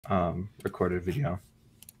recorded video.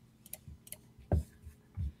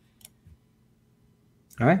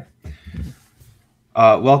 All right.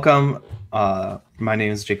 Welcome. My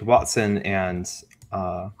name is Jacob Watson, and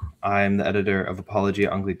I'm the editor of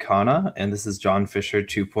Apologia Anglicana, and this is John Fisher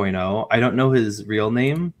 2.0. I don't know his real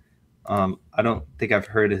name. I don't think I've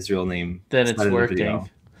heard his real name Then outside it's of the working. video.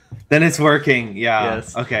 Then it's working. Yeah.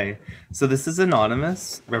 Yes. Okay. So this is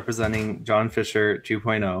anonymous, representing John Fisher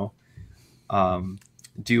 2.0.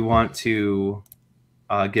 Do you want to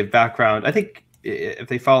give background? I think if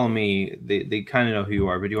they follow me, they kind of know who you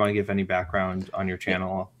are, but do you want to give any background on your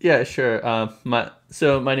channel? Yeah, sure.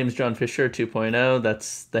 My name is John Fisher 2.0.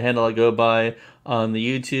 That's the handle I go by on the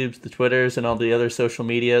YouTubes, the Twitters, and all the other social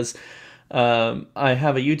medias. I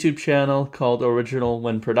have a YouTube channel called Original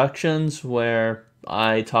When Productions where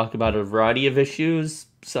I talk about a variety of issues,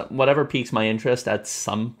 so whatever piques my interest at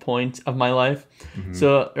some point of my life. Mm-hmm.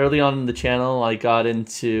 So early on in the channel, I got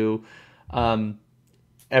into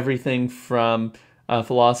everything from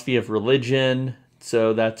philosophy of religion.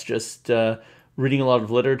 So that's just reading a lot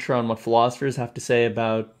of literature on what philosophers have to say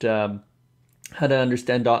about how to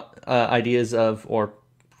understand ideas of or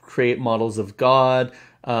create models of God,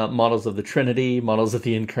 models of the Trinity, models of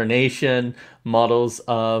the Incarnation, models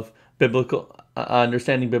of biblical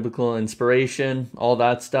understanding biblical inspiration, all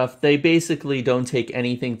that stuff. They basically don't take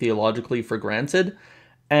anything theologically for granted,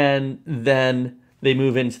 and then they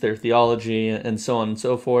move into their theology and so on and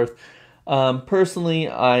so forth. Personally,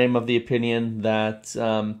 I'm of the opinion that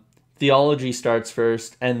theology starts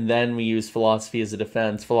first, and then we use philosophy as a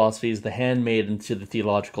defense. Philosophy is the handmaiden to the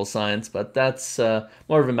theological science, but that's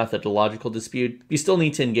more of a methodological dispute. You still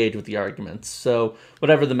need to engage with the arguments. So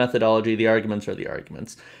whatever the methodology, the arguments are the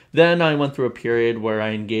arguments. Then I went through a period where I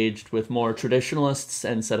engaged with more traditionalists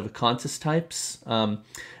and sedevacantist types.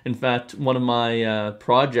 In fact, one of my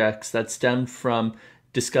projects that stemmed from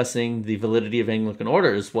discussing the validity of Anglican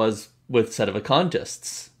orders was with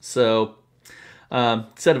sedevacantists. So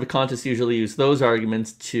sedevacantists usually use those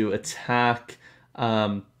arguments to attack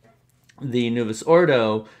the Novus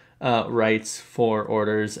Ordo rights for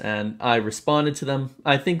orders, and I responded to them.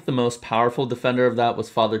 I think the most powerful defender of that was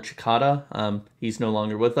Father Cicada. He's no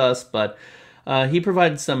longer with us, but he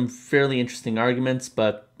provided some fairly interesting arguments,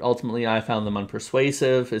 but ultimately I found them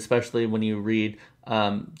unpersuasive, especially when you read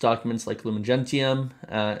documents like Lumen Gentium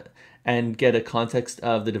and get a context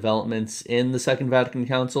of the developments in the Second Vatican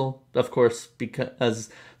Council. Of course, because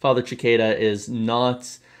Father Cicada is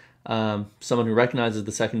not someone who recognizes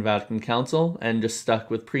the Second Vatican Council and just stuck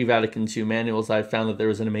with pre-Vatican II manuals, I found that there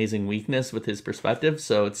was an amazing weakness with his perspective,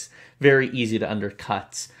 so it's very easy to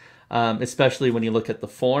undercut, especially when you look at the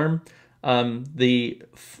form.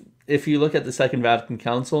 If you look at the Second Vatican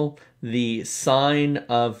Council, the sign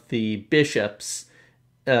of the bishops,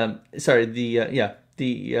 the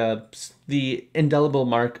indelible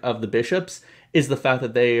mark of the bishops is the fact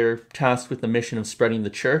that they are tasked with the mission of spreading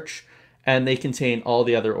the church, and they contain all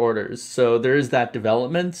the other orders. So there is that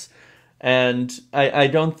development, and I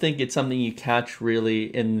don't think it's something you catch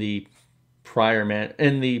really in the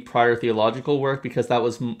prior theological work, because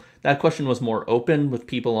that question was more open with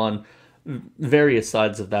people on various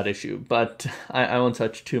sides of that issue. But I won't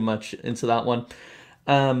touch too much into that one.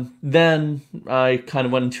 Then I kind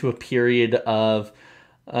of went into a period of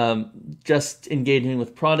just engaging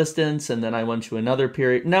with Protestants, and then I went to another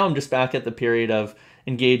period. Now I'm just back at the period of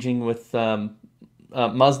engaging with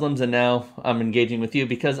Muslims, and now I'm engaging with you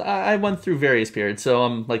because I went through various periods, so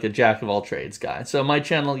I'm like a jack of all trades guy. So my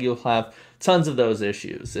channel, you'll have tons of those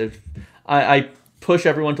issues. If I push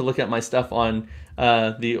everyone to look at my stuff on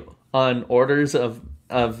on orders of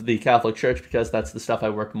the Catholic Church, because that's the stuff I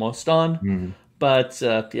work most on. Mm. But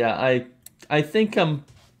I think I'm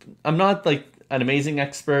not like an amazing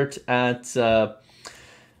expert at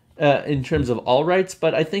in terms of all rights,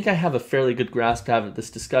 but I think I have a fairly good grasp to have this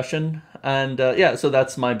discussion. And so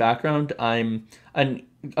that's my background. I'm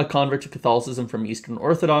a convert to Catholicism from Eastern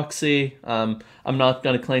Orthodoxy. I'm not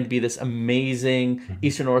going to claim to be this amazing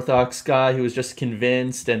Eastern Orthodox guy who was just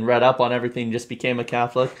convinced and read up on everything and just became a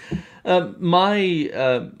Catholic.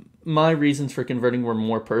 My reasons for converting were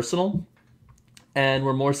more personal, and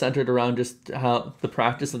were more centered around just how the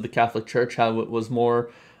practice of the Catholic Church, how it was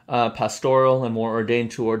more pastoral and more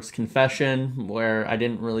ordained towards confession, where I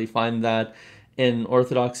didn't really find that in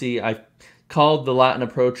Orthodoxy. I called the Latin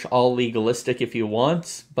approach all legalistic if you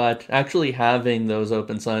want, but actually having those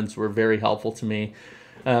open signs were very helpful to me,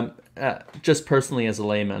 just personally as a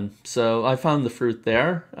layman. So I found the fruit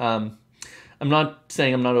there. I'm not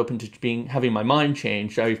saying I'm not open to having my mind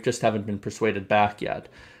changed. I just haven't been persuaded back yet.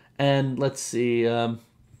 And let's see.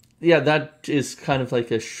 yeah, that is kind of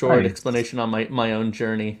like a short Nice. explanation on my own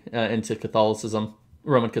journey into Catholicism,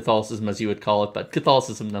 Roman Catholicism, as you would call it, but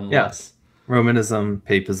Catholicism Yeah. nonetheless. Romanism,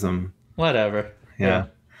 papism. Whatever. Yeah.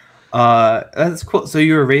 Yeah. That's cool. So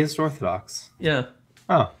you were raised Orthodox. Yeah.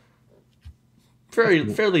 Oh, that's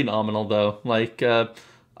neat. Fairly nominal though. Like Oh,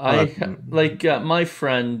 I my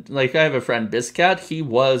friend, like I have a friend Biscat. He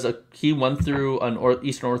went through an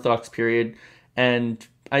Eastern Orthodox period, and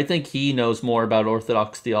I think he knows more about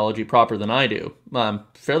Orthodox theology proper than I do. I'm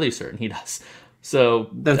fairly certain he does. So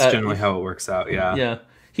that's generally how it works out. Yeah. yeah,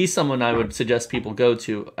 he's someone I would suggest people go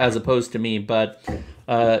to as opposed to me. But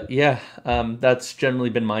yeah, that's generally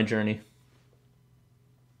been my journey.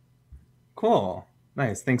 Cool.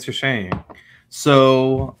 Nice. Thanks for sharing.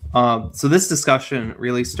 So this discussion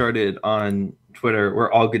really started on Twitter,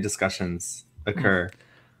 where all good discussions Mm, occur,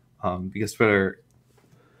 because Twitter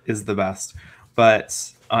is the best.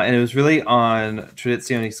 But and it was really on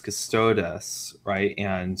Traditionis Custodes, right,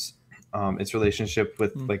 and its relationship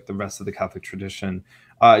with mm. like the rest of the Catholic tradition.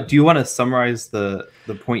 Do you want to summarize the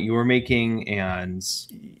point you were making and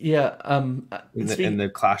Yeah. in the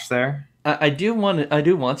clash there? I do want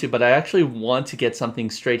to, but I actually want to get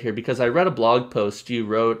something straight here because I read a blog post you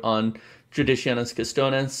wrote on Traditionis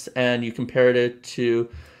Custodes, and you compared it to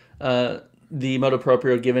uh, the motu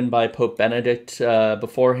proprio given by Pope Benedict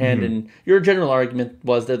beforehand, Hmm. and your general argument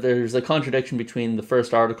was that there's a contradiction between the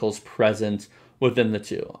first articles present within the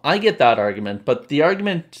two. I get that argument, but the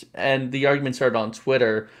argument started on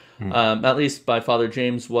Twitter, at least by Father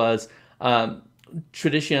James, was um,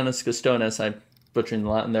 Traditionis Custodes. I'm butchering the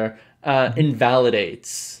Latin there,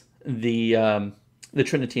 invalidates the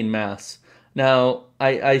Tridentine Mass. Now,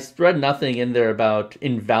 I read nothing in there about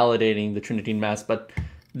invalidating the Tridentine Mass, but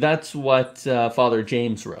that's what Father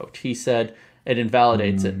James wrote. He said it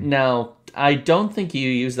invalidates it. Hmm. Now, I don't think you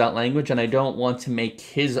use that language, and I don't want to make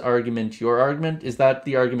his argument your argument. Is that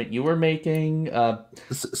the argument you were making?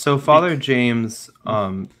 So Father Bec- James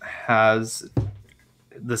has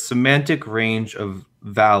the semantic range of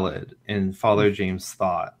valid in Father James'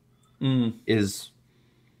 thought mm, is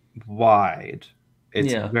wide.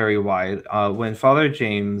 It's yeah. very wide. When Father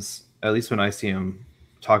James, at least when I see him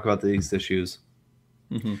talk about these issues,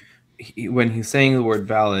 Hmm. when he's saying the word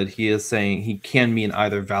valid, he is saying he can mean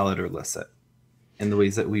either valid or licit in the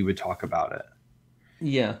ways that we would talk about it.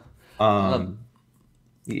 Yeah. Uh, Um,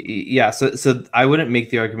 yeah, so I wouldn't make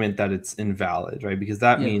the argument that it's invalid, right? Because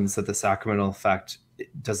that yeah. means that the sacramental effect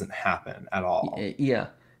doesn't happen at all. Yeah.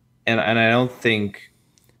 And I don't think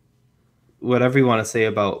whatever you want to say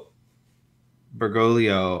about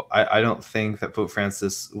Bergoglio, I don't think that Pope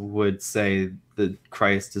Francis would say that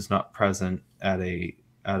Christ is not present at a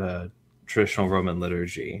traditional Roman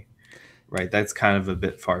liturgy, right? That's kind of a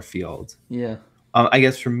bit far field. Yeah. I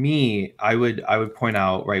guess for me, I would point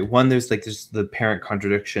out, right, one, there's the apparent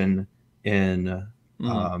contradiction in Mm,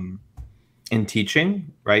 um, in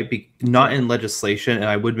teaching, right? Not right. in legislation, and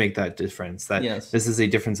I would make that difference that Yes. this is a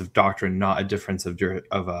difference of doctrine, not a difference of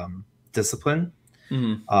discipline.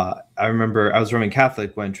 Mm, I remember I was Roman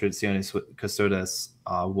Catholic when Traditionis Custodes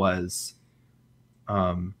um,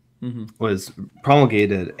 mm-hmm. was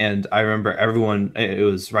promulgated, and I remember everyone. It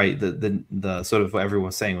was right. The sort of what everyone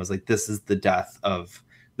was saying was like, this is the death of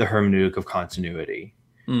the hermeneutic of continuity,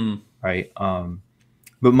 Mm, right?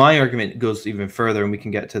 But my argument goes even further, and we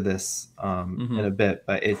can get to this in mm-hmm. a bit.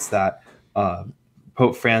 But it's that uh,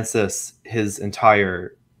 Pope Francis, his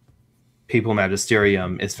entire papal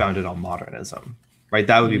magisterium is founded on modernism, right?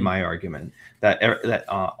 That would be Mm, my argument that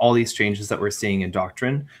all these changes that we're seeing in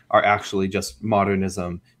doctrine are actually just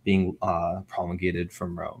modernism being promulgated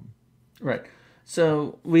from Rome. right.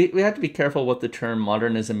 So we have to be careful what the term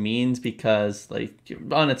modernism means because, like,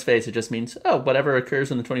 on its face, it just means whatever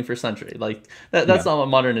occurs in the 21st century. Like that's Yeah. not what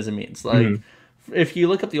modernism means. Like, Mhm. if you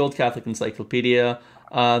look up the Old Catholic Encyclopedia,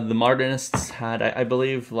 the modernists had, I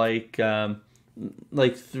believe, like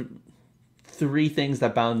three things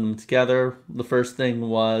that bound them together. The first thing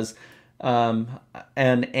was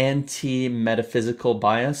an anti-metaphysical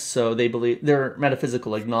bias. So they believe they're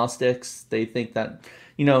metaphysical agnostics. They think that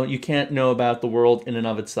you can't know about the world in and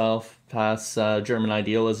of itself past German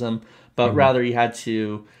idealism, but Mhm. rather you had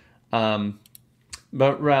to, um,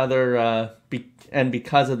 but rather and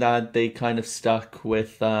because of that, they kind of stuck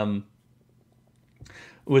with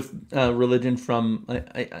religion from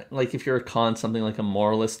like if you're a Kant, something like a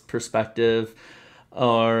moralist perspective,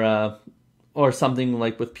 or or something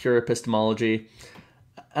like with pure epistemology,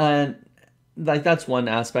 and like that's one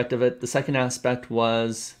aspect of it. The second aspect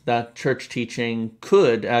was that church teaching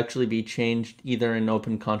could actually be changed either in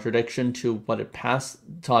open contradiction to what it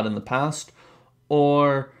taught in the past,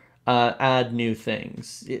 or add new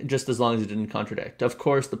things, just as long as it didn't contradict. Of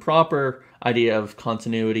course, the proper idea of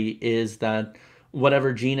continuity is that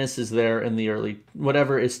whatever genus is there in the early,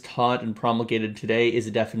 whatever is taught and promulgated today is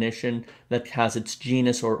a definition that has its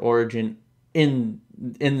genus or origin in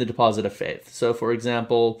the deposit of faith. So, for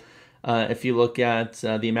example, if you look at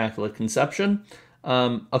the Immaculate Conception,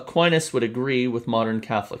 Aquinas would agree with modern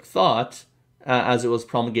Catholic thought, as it was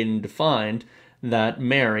promulgated and defined, that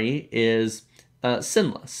Mary is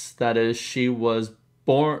sinless. That is, she was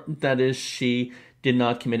born. That is, she did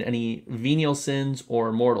not commit any venial sins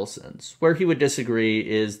or mortal sins. Where he would disagree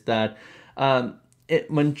is that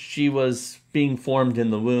when she was being formed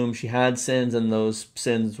in the womb, she had sins, and those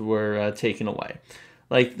sins were taken away.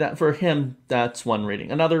 Like that, for him, that's one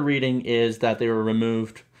reading. Another reading is that they were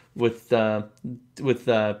removed with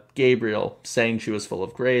Gabriel saying she was full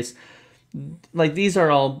of grace. Like these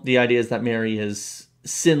are all the ideas that Mary is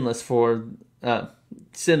sinless for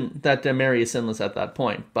Mary is sinless at that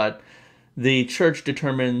point, but the church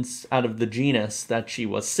determines out of the genus that she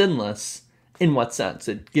was sinless. In what sense?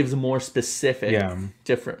 It gives a more specific Yeah.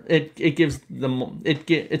 different. It gives them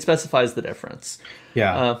it specifies the difference.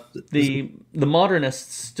 Yeah. The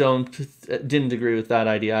modernists didn't agree with that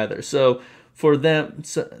idea either. So for them,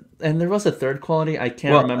 and there was a third quality I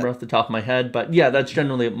can't Well, remember off the top of my head, but yeah, that's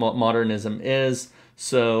generally what modernism is.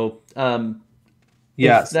 So if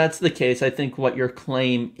yes. that's the case, I think what your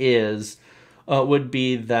claim is would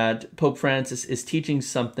be that Pope Francis is teaching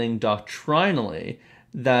something doctrinally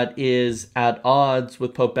that is at odds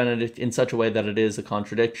with Pope Benedict in such a way that it is a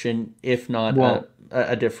contradiction, if not Well,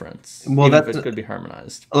 a difference, well, even if that's it could be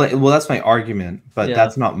harmonized. well, that's my argument, but Yeah.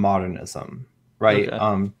 that's not modernism, right?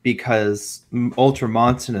 Okay. Because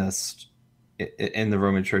ultramontanists in the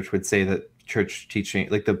Roman Church would say that church teaching,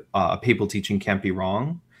 like the papal teaching, can't be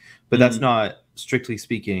wrong, but that's Mm, not, strictly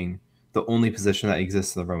speaking, the only position that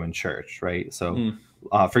exists in the Roman Church, right? So, mm,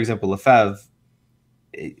 for example, Lefebvre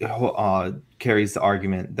carries the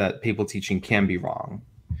argument that papal teaching can be wrong,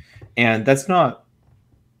 and that's not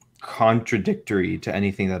contradictory to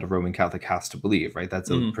anything that a Roman Catholic has to believe, right? That's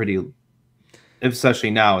a mm, pretty,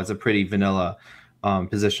 especially now, it's a pretty vanilla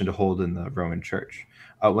position to hold in the Roman Church.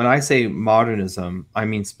 When I say modernism, I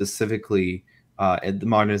mean specifically the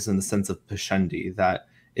modernism in the sense of pascendi, that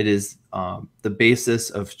it is the basis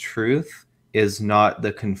of truth is not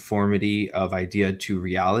the conformity of idea to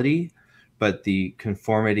reality, but the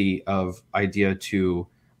conformity of idea to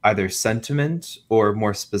either sentiment or,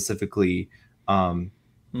 more specifically, um,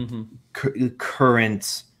 mm-hmm.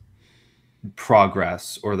 current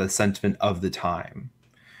progress or the sentiment of the time,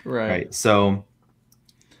 Right. right? So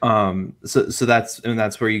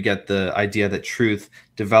that's where you get the idea that truth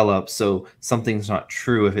develops. So something's not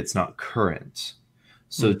true if it's not current.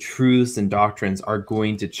 So Mm, truths and doctrines are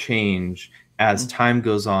going to change as mm, time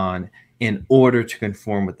goes on in order to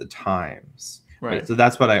conform with the times, right? right. So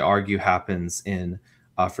that's what I argue happens in,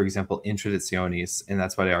 for example, in Traditionis, and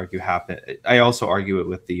that's what I argue happen. I also argue it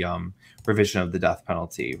with the revision of the death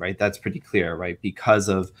penalty, right? That's pretty clear, right? Because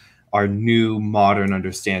of our new modern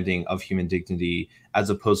understanding of human dignity, as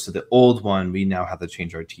opposed to the old one, we now have to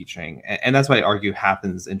change our teaching, and that's why I argue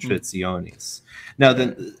happens in Mm, Traditionis. Now, right.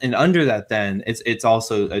 then, and under that, then it's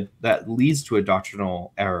also that leads to a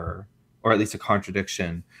doctrinal error, or at least a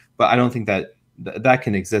contradiction. But I don't think that that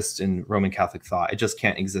can exist in Roman Catholic thought. It just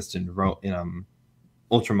can't exist in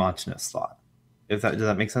ultramontanist thought. If that, does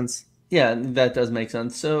that make sense? Yeah, that does make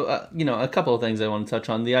sense. So, a couple of things I want to touch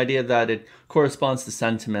on. The idea that it corresponds to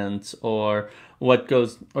sentiment or what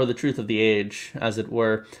goes, or the truth of the age, as it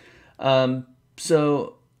were.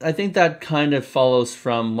 So, I think that kind of follows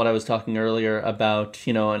from what I was talking earlier about,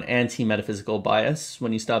 an anti-metaphysical bias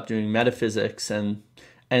when you stop doing metaphysics and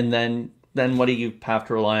then what do you have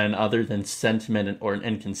to rely on other than sentiment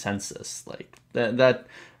and consensus? Like that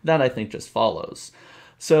I think just follows.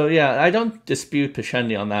 So yeah, I don't dispute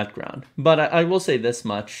Pascendi on that ground, but I will say this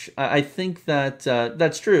much: I think that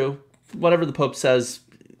that's true. Whatever the Pope says,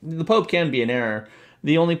 the Pope can be in error.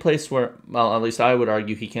 The only place where, well, at least I would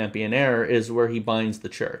argue he can't be in error is where he binds the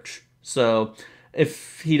Church. So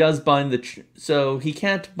if he does bind so he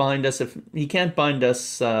can't bind us if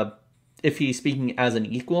he's speaking as an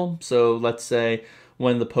equal. So let's say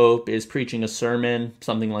when the Pope is preaching a sermon,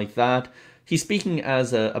 something like that, he's speaking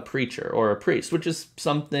as a preacher or a priest, which is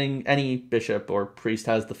something any bishop or priest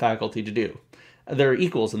has the faculty to do. They're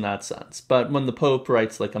equals in that sense. But when the Pope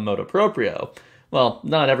writes like a motu proprio, well,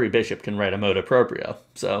 not every bishop can write a motu proprio,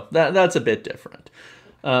 so that's a bit different.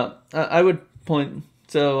 I would point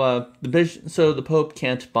so the Pope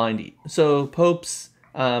can't bind. So popes,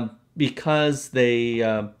 because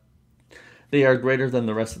they are greater than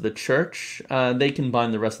the rest of the church. They can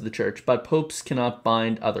bind the rest of the church, but popes cannot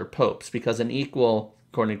bind other popes because an equal,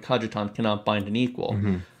 according to Cajetan, cannot bind an equal.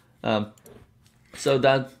 Hmm. So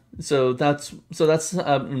that's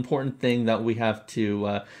an important thing that we have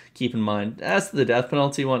to keep in mind. As to the death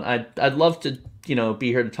penalty one, I'd love to be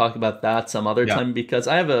here to talk about that some other Yeah. time because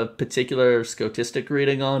I have a particular Scotistic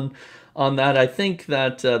reading on that. I think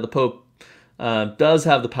that the Pope does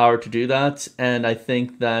have the power to do that, and I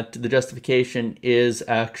think that the justification is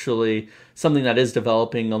actually something that is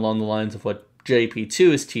developing along the lines of what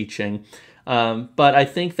JP2 is teaching. But I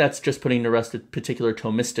think that's just putting to rest a particular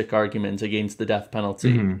Thomistic argument against the death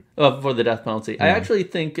penalty, Hmm. for the death penalty. I Yeah. actually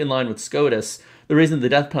think, in line with Scotus, the reason the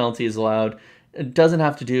death penalty is allowed it doesn't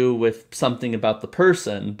have to do with something about the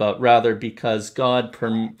person, but rather because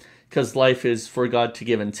life is for God to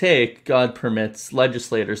give and take, God permits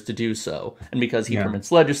legislators to do so. And because he Yeah. permits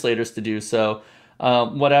legislators to do so,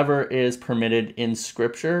 whatever is permitted in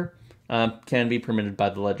Scripture can be permitted by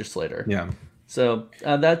the legislator. Yeah. So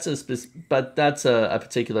but that's a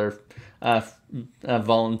particular uh,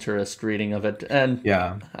 voluntarist reading of it, and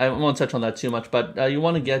Yeah. I won't touch on that too much. But you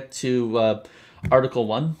want to get to Article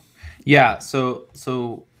One? Yeah. So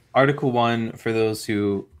Article 1, for those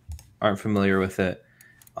who aren't familiar with it,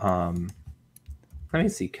 um, let me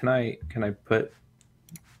see. Can I put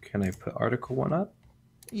Article 1 up?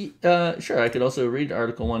 Sure. I could also read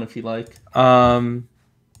Article One if you like. Um,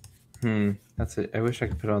 that's it. I wish I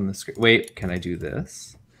could put it on the screen. Wait, can I do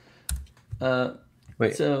this? Uh,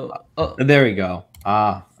 Wait, so, oh, there we go.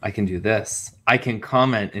 Ah, I can do this. I can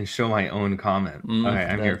comment and show my own comment. Okay,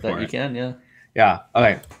 I'm here that for you it. can, yeah. Yeah.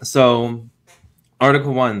 Okay. So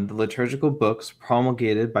Article 1, the liturgical books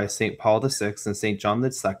promulgated by St. Paul VI and St. John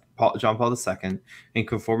Paul II, in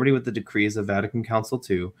conformity with the decrees of Vatican Council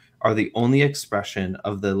II, are the only expression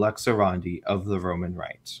of the lex orandi of the Roman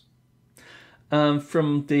Rite.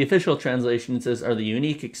 From the official translation, it says are the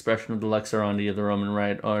unique expression of the lex orandi of the Roman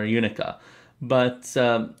Rite, or unica. But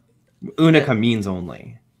Unica means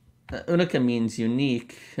only. unica means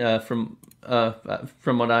unique from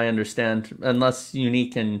what I understand, unless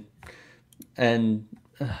unique and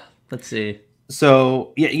let's see.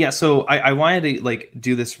 So yeah. So I wanted to like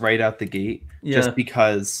do this right out the gate, just Yeah.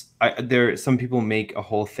 because some people make a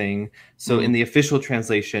whole thing. So in Mm, the official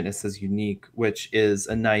translation, it says unique, which is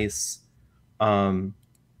a nice um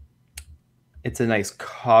it's a nice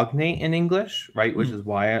cognate in English, right? Which mm, is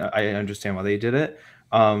why I understand why they did it.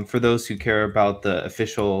 For those who care about the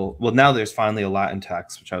official, well, now there's finally a Latin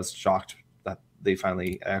text, which I was shocked that they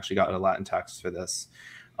finally actually got a Latin text for this.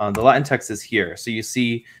 The Latin text is here, so you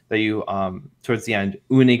see that you towards the end,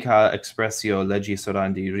 unica expressio legis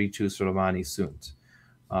orandi ritus Romani sunt,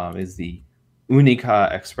 is the unica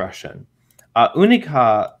expression.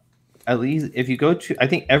 Unica, at least if you go to, I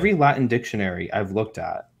think every Latin dictionary I've looked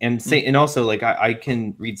at, mm, and also like I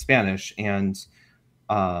can read Spanish, and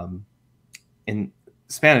um, in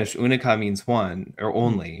Spanish, única means one or mm.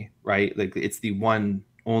 only, right? Like it's the one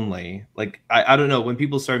only. Like I don't know, when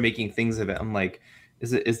people start making things of it, I'm like,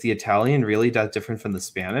 is the Italian really that different from the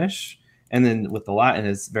Spanish? And then with the Latin,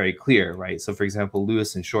 it's very clear, right? So for example,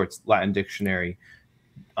 Lewis and Short's Latin dictionary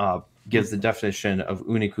gives the definition of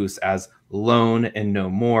unicus as lone and no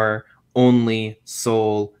more, only,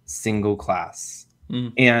 sole, single class.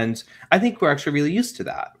 Mm. And I think we're actually really used to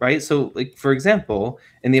that, right? So, like, for example,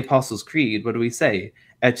 in the Apostles' Creed, what do we say?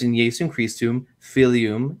 Et in Jesum Christum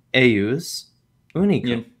filium eius Yeah.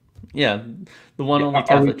 unicum. Yeah. The one Yeah, only are we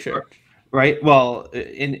Catholic Church. right? Well,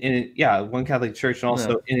 in yeah, one Catholic Church, and Yeah.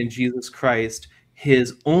 also in Jesus Christ,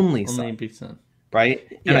 His only Son, Only big son. right?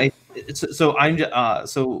 And Yeah.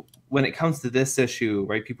 so when it comes to this issue,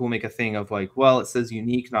 right, people make a thing of like, well, it says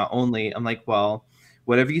unique, not only. I'm like, well,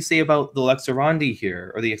 whatever you say about the lex orandi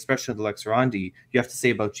here, or the expression of the lex orandi, you have to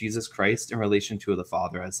say about Jesus Christ in relation to the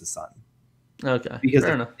Father as the Son. Okay. Because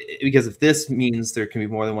Fair if, enough. because if this means there can be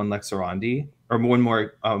more than one lex orandi, or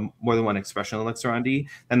more than one expression of lex orandi,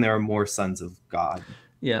 then there are more sons of God.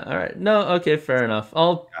 Yeah. All right. No. Okay. Fair enough.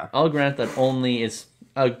 Yeah. I'll grant that only a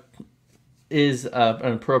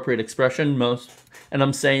an appropriate expression most, and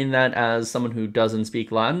I'm saying that as someone who doesn't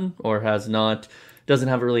speak Latin or doesn't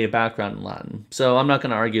have really a background in Latin. So I'm not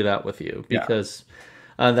going to argue that with you Yeah. because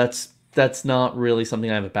that's not really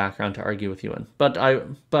something I have a background to argue with you in. But I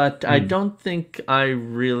Mhm. don't think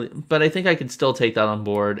but I think I could still take that on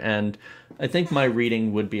board, and I think my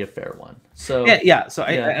reading would be a fair one. Yeah, So yeah. So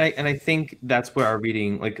yeah, I think that's where our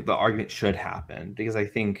reading, like the argument should happen, because I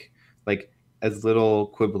think like as little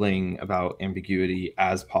quibbling about ambiguity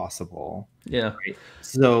as possible. yeah. Right.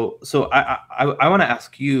 So I want to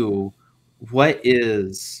ask you, what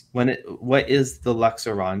is the lex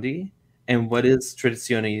orandi, And what is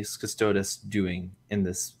Traditionis Custodes doing in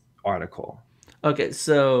this article? Okay,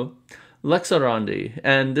 so lex orandi,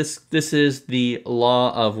 and this is the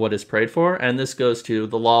law of what is prayed for, and this goes to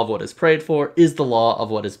the law of what is prayed for is the law of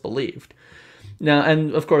what is believed. Now,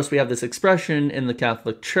 and of course, we have this expression in the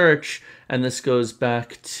Catholic Church, and this goes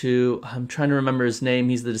back to, I'm trying to remember his name.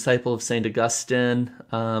 He's the disciple of Saint Augustine.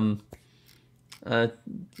 Uh,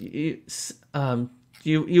 you,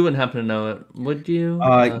 you wouldn't happen to know it, would you?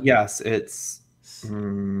 Yes, it's.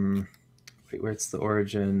 Wait, where's the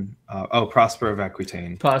origin? Prosper of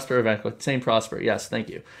Aquitaine. Prosper of Aquitaine. Saint Prosper. Yes, thank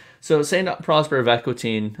you. So Saint Prosper of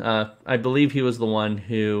Aquitaine, I believe he was the one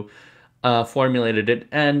who formulated it,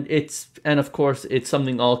 and of course it's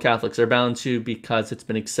something all Catholics are bound to because it's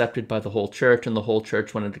been accepted by the whole Church, and the whole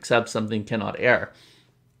Church, when it accepts something, cannot err.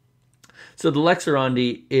 So the lex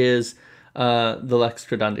orandi is the lex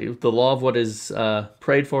credendi. The law of what is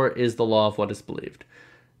prayed for is the law of what is believed,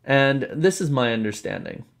 and this is my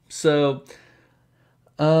understanding. So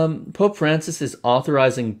Pope Francis is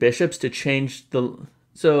authorizing bishops to change the.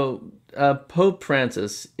 So Pope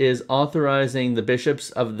Francis is authorizing the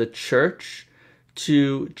bishops of the Church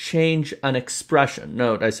to change an expression.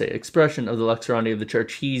 Note, I say expression of the lex orandi of the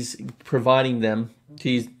Church. He's providing them.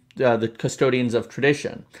 He's the custodians of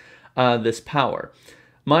tradition. This power.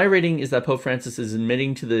 My reading is that Pope Francis is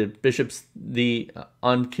admitting to the bishops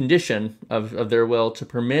on condition of their will to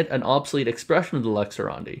permit an obsolete expression of the lex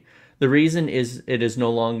orandi. The reason is that it is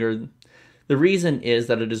no longer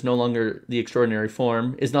the extraordinary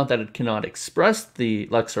form, is not that it cannot express the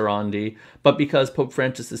lex orandi, but because Pope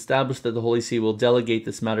Francis established that the Holy See will delegate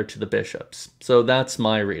this matter to the bishops. So that's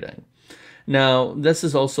my reading. Now, this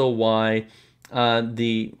is also why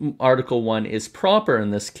the Article 1 is proper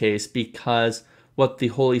in this case, because what the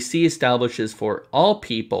Holy See establishes for all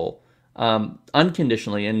people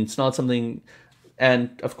unconditionally, and it's not something.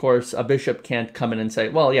 And of course, a bishop can't come in and say,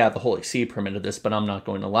 well, yeah, the Holy See permitted this, but I'm not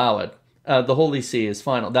going to allow it. The Holy See is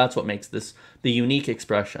final. That's what makes this the unique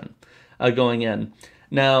expression going in.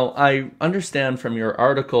 Now, I understand from your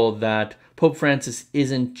article that Pope Francis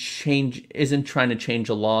isn't trying to change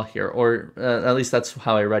a law here, or at least that's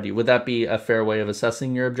how I read you. Would that be a fair way of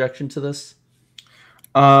assessing your objection to this?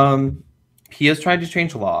 He is trying to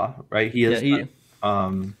change the law, right? He is. Yeah,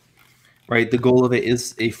 right. The goal of it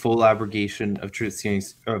is a full abrogation of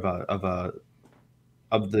traditions of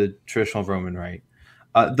the traditional Roman rite.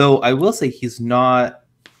 Though I will say he's not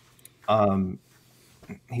abrogating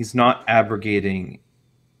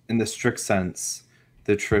in the strict sense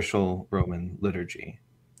the traditional Roman liturgy.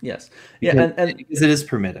 Yes. Because, Yeah, and because it is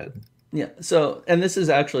permitted. yeah. So, and this is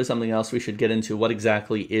actually something else we should get into. What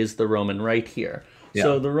exactly is the Roman Rite here? Yeah.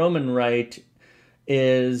 So the Roman Rite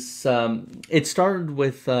is it started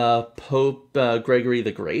with Pope Gregory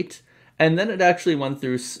the Great, and then it actually went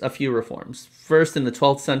through a few reforms. First in the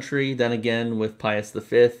 12th century, then again with Pius V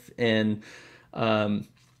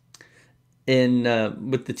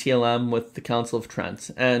with the TLM, with the Council of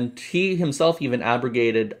Trent. And he himself even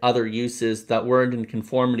abrogated other uses that weren't in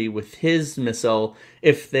conformity with his missal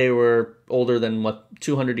if they were older than,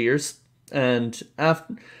 200 years. And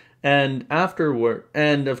afterward,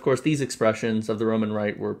 and of course, these expressions of the Roman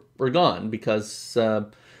Rite were gone because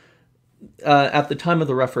at the time of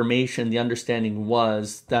the Reformation, the understanding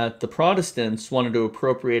was that the Protestants wanted to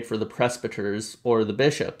appropriate for the presbyters or the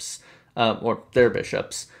bishops, or their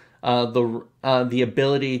bishops, the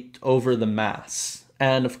ability over the Mass.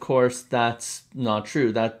 And of course, that's not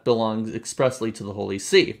true. That belongs expressly to the Holy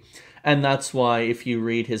See. And that's why if you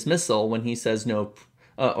read his missal, when he says no,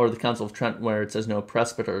 or the Council of Trent, where it says no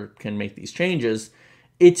presbyter can make these changes,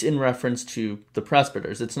 it's in reference to the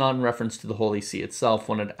presbyters. It's not in reference to the Holy See itself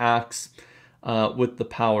when it acts with the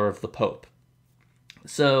power of the Pope.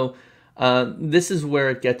 So this is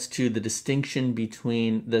where it gets to the distinction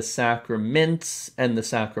between the sacraments and the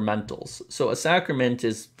sacramentals. So a sacrament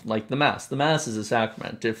is like the Mass. The Mass is a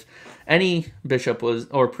sacrament. If any bishop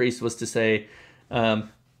or priest was to say,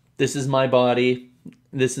 this is my body,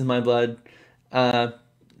 this is my blood,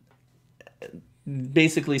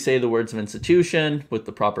 basically say the words of institution with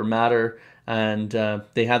the proper matter, and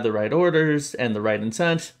they had the right orders and the right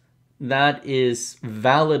intent, that is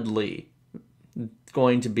validly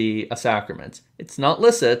going to be a sacrament. It's not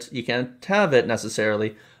licit, you can't have it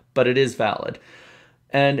necessarily, but it is valid.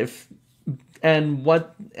 And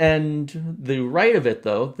the right of it,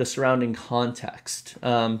 though, the surrounding context.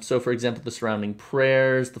 So for example, the surrounding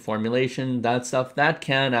prayers, the formulation, that stuff, that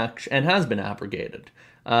can and has been abrogated.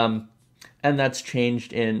 And that's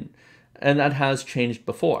changed and that has changed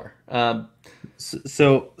before.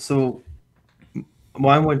 So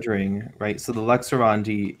well, I'm wondering, right? So the Lex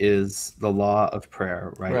Orandi is the law of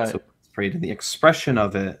prayer, right? Right. So prayed, and the expression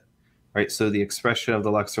of it, right? So the expression of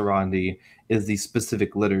the Lex Orandi is the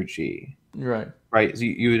specific liturgy, Right. right? So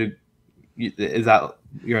is that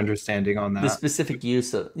your understanding on The that? specific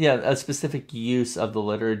use of a specific use of the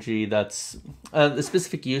liturgy, that's the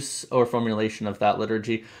specific use or formulation of that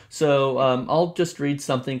liturgy. So I'll just read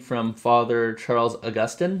something from Father Charles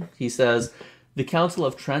Augustine. He says, the Council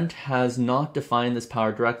of Trent has not defined this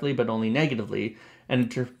power directly but only negatively,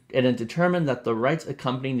 and it determined that the rites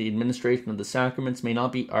accompanying the administration of the sacraments may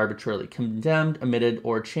not be arbitrarily condemned, omitted,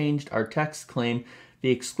 or changed. Our texts claim the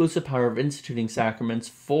exclusive power of instituting sacraments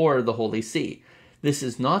for the Holy See. This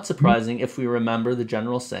is not surprising if we remember the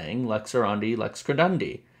general saying, lex orandi, lex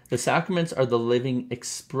credendi. The sacraments are the living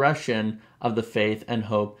expression of the faith and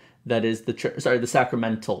hope that is the church. Sorry, the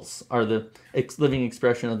sacramentals are the living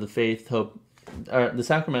expression of the faith, hope. The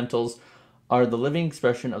sacramentals are the living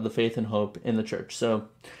expression of the faith and hope in the church. So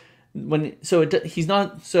he's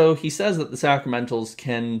not. So he says that the sacramentals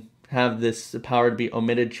can have this power to be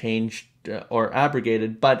omitted, changed, or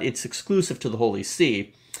abrogated, but it's exclusive to the Holy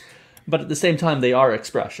See. But at the same time, they are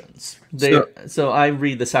expressions. So I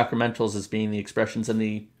read the sacramentals as being the expressions,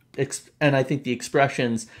 and I think the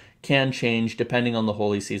expressions can change depending on the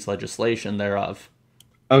Holy See's legislation thereof.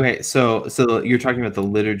 Okay, so you're talking about the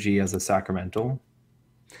liturgy as a sacramental.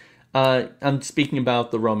 I'm speaking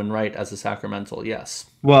about the Roman Rite as a sacramental. Yes.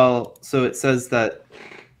 Well, so it says that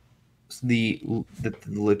the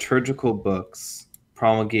liturgical books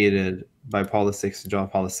promulgated by Paul VI and John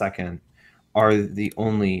Paul II are the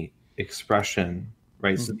only expression,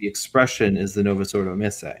 right? So the expression is the Novus Ordo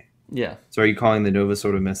Missae. Yeah. So are you calling the Novus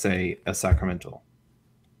Ordo Missae a sacramental?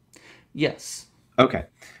 Yes. Okay.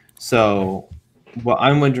 So what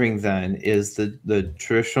I'm wondering then is the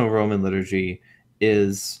traditional Roman liturgy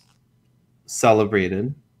is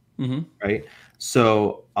celebrated, right?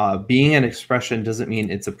 So being an expression doesn't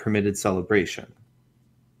mean it's a permitted celebration.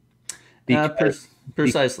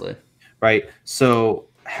 Precisely. Right. So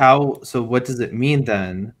what does it mean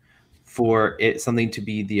then for it something to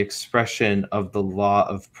be the expression of the law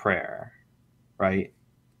of prayer, right?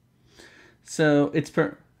 So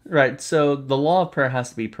right. So the law of prayer has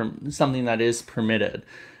to be something that is permitted.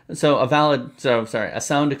 So a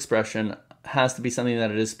sound expression has to be something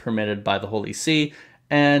that is permitted by the Holy See,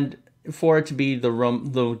 and for it to be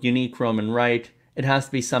the unique Roman Rite, it has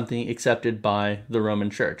to be something accepted by the Roman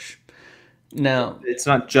Church. Now, it's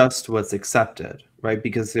not just what's accepted, right?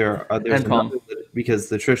 Because because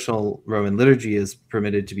the traditional Roman liturgy is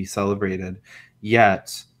permitted to be celebrated,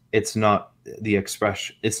 yet it's not the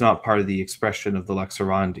expression. It's not part of the expression of the Lex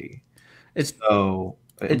Orandi. It's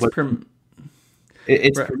permitted,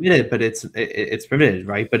 but it's permitted,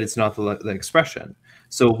 right? But it's not the expression.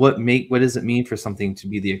 So what does it mean for something to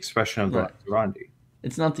be the expression of the Lex Orandi?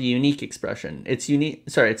 It's not the unique expression. It's unique.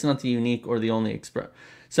 Sorry, it's not the unique or the only expression.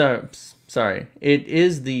 Sorry. It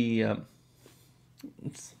is the.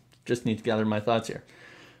 Just need to gather my thoughts here.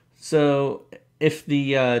 So, if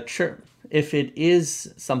the if it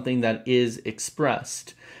is something that is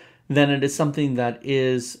expressed, then it is something that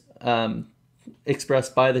is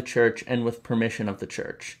expressed by the church and with permission of the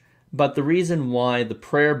church. But the reason why the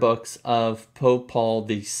prayer books of Pope Paul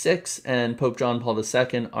VI and Pope John Paul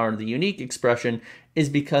II are the unique expression is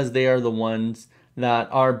because they are the ones that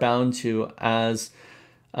are bound to as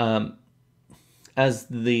the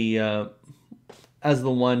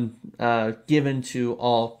one given to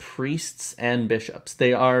all priests and bishops.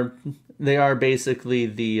 They are basically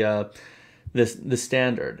the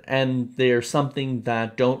standard, and they are something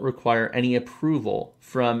that don't require any approval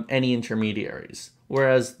from any intermediaries.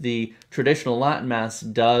 Whereas the traditional Latin Mass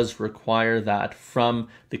does require that from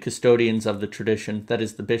the custodians of the tradition, that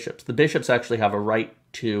is the bishops. The bishops actually have a right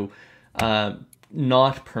to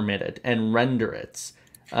not permit it and render it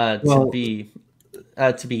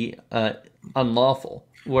to be unlawful.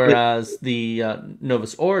 Whereas the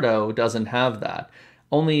Novus Ordo doesn't have that.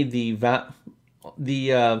 Only the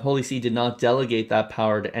Holy See did not delegate that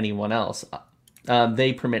power to anyone else.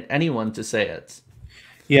 They permit anyone to say it.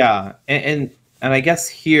 Yeah, and I guess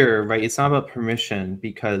here, right, it's not about permission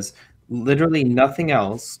because literally nothing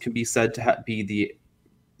else can be said to be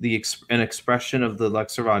an expression of the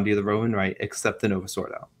Lex Orandi, the Roman Rite, except the Novus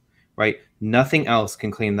Ordo, right? Nothing else can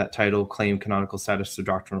claim that title, claim canonical status to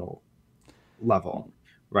doctrinal level,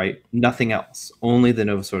 right? Nothing else, only the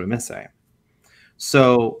Novus Ordo Missae.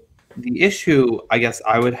 So the issue, I guess,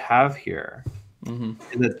 I would have here is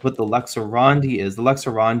that what the Lex Orandi is. The Lex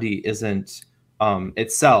Orandi isn't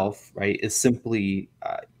itself, right, is simply,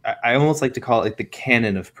 I almost like to call it like the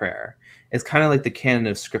canon of prayer. It's kind of like the canon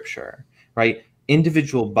of scripture, right?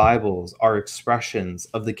 Individual Bibles are expressions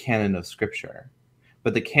of the canon of scripture,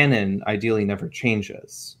 but the canon ideally never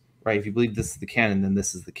changes, right? If you believe this is the canon, then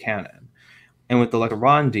this is the canon. And with the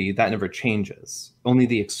Lectorandi, that never changes. Only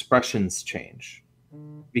the expressions change.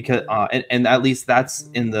 Because and at least that's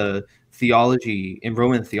in the theology, in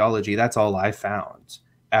Roman theology, that's all I found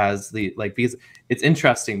as the like, because it's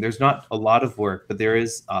interesting. There's not a lot of work, but there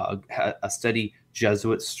is a steady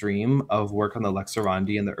Jesuit stream of work on the Lex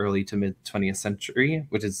Orandi in the early to mid 20th century,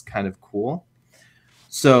 which is kind of cool.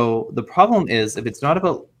 So the problem is, if it's not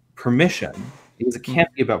about permission, because it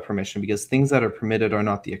can't be about permission, because things that are permitted are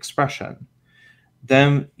not the expression,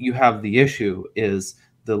 then you have the issue is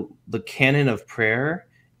the canon of prayer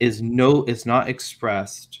is not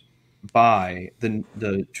expressed by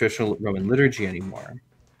the traditional Roman liturgy anymore,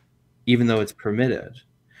 even though it's permitted.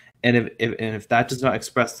 And if that does not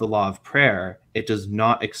express the law of prayer, it does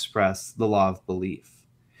not express the law of belief.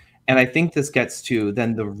 And I think this gets to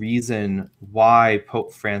then the reason why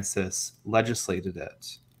Pope Francis legislated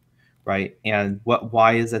it, right? And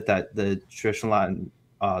why is it that the traditional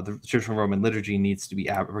Roman liturgy needs to be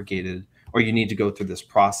abrogated, or you need to go through this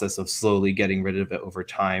process of slowly getting rid of it over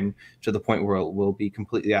time to the point where it will be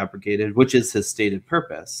completely abrogated, which is his stated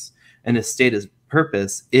purpose. And his stated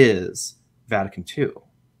purpose is Vatican II.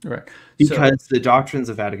 Right. Because the doctrines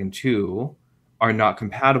of Vatican II are not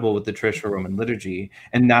compatible with the traditional Roman liturgy,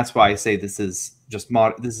 and that's why I say this is just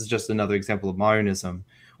another example of modernism,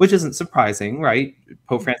 which isn't surprising, right?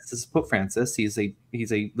 Pope Francis is Pope Francis. He's a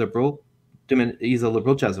liberal, he's a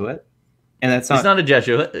liberal Jesuit, and that's not. He's not a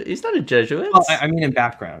Jesuit. He's not a Jesuit. Well, I mean in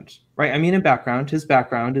background, right? I mean in background. His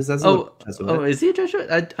background is as a liberal Jesuit. Oh, is he a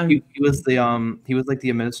Jesuit? He was like the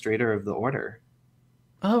administrator of the order.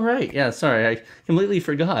 Oh, right. Yeah, sorry. I completely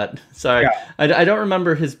forgot. Sorry. Yeah. I don't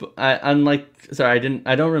remember his I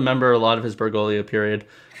don't remember a lot of his Bergoglio period.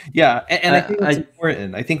 Yeah, and I think that's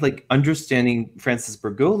important. I think like understanding Francis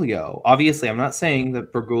Bergoglio, obviously I'm not saying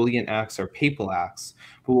that Bergoglian acts are papal acts,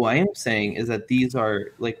 but what I am saying is that these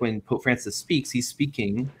are, like, when Pope Francis speaks, he's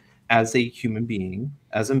speaking as a human being,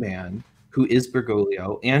 as a man who is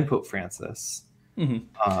Bergoglio and Pope Francis.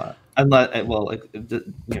 Unless, well, like,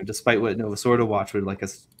 despite what Nova Sordo Watch would like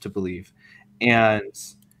us to believe, and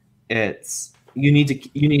it's you need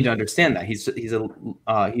to understand that he's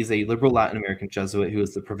a liberal Latin American Jesuit who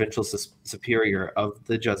is the provincial superior of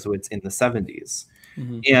the Jesuits in the 70s,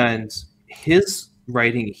 and his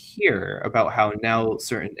writing here about how now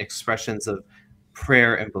certain expressions of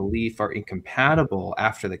prayer and belief are incompatible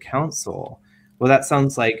after the council. Well, that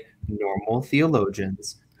sounds like normal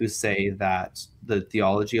theologians who say that the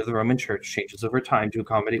theology of the Roman Church changes over time to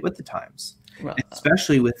accommodate with the times,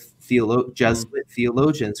 especially with Jesuit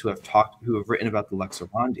theologians who have written about the Lex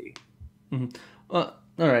Orandi. Well,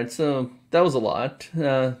 all right, so that was a lot,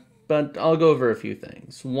 but I'll go over a few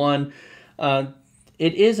things. One,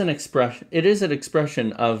 it is an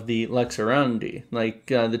expression of the Lex Orandi, like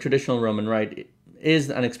the traditional Roman Rite is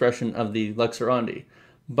an expression of the Lex Orandi,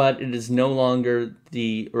 but it is no longer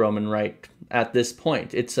the Roman Rite at this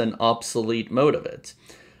point. It's an obsolete mode of it.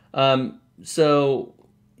 So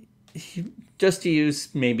just to use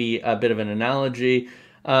maybe a bit of an analogy,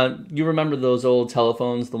 you remember those old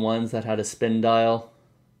telephones, the ones that had a spin dial?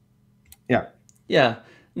 Yeah. Yeah.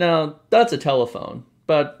 Now, that's a telephone,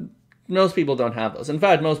 but most people don't have those. In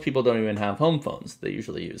fact, most people don't even have home phones. They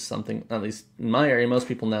usually use something, at least in my area, most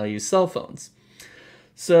people now use cell phones.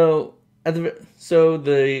 So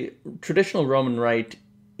the traditional Roman Rite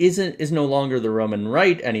is no longer the Roman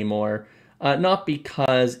Rite anymore, not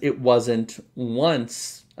because it wasn't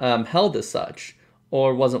once held as such,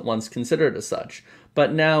 or wasn't once considered as such,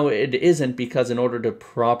 but now it isn't, because in order to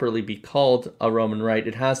properly be called a Roman Rite,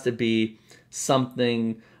 it has to be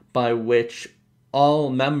something by which all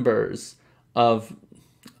members of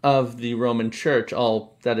the Roman Church,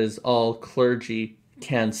 all clergy,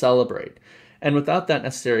 can celebrate. And without that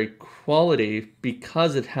necessary quality,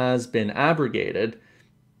 because it has been abrogated,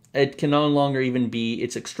 it can no longer even be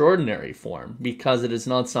its extraordinary form, because it is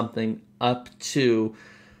not something up to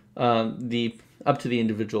the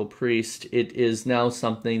individual priest. It is now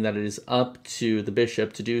something that is up to the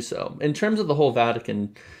bishop to do so. In terms of the whole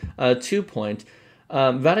Vatican II point,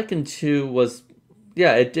 Vatican II was,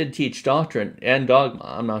 yeah, it did teach doctrine and dogma.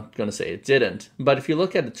 I'm not going to say it didn't, but if you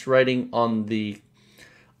look at its writing on the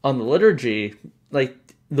liturgy, like,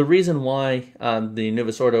 the reason why the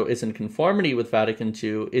Novus Ordo is in conformity with Vatican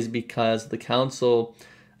II is because the council,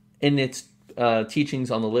 in its teachings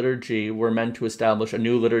on the liturgy, were meant to establish a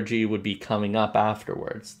new liturgy would be coming up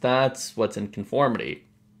afterwards. That's what's in conformity.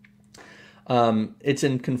 It's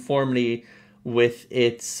in conformity with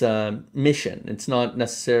its mission. It's not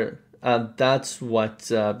necessary. that's what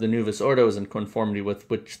the Novus Ordo is in conformity with,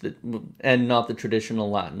 and not the traditional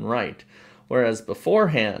Latin Rite. Whereas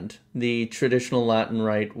beforehand, the traditional Latin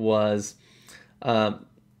Rite was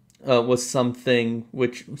something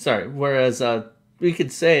which, sorry, whereas we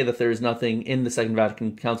could say that there is nothing in the Second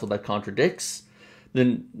Vatican Council that contradicts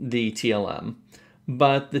the TLM,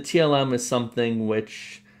 but the TLM is something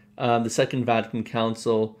which the Second Vatican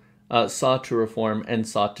Council sought to reform and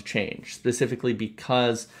sought to change, specifically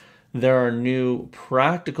because there are new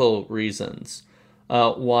practical reasons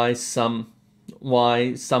why some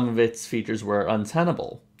of its features were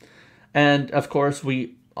untenable. And of course,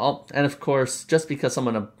 just because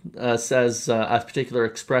someone says a particular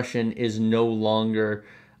expression is no longer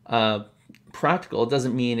practical, it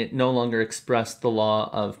doesn't mean it no longer expressed the law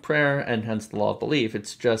of prayer and hence the law of belief.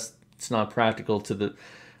 It's not practical to the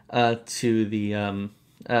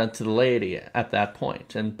laity at that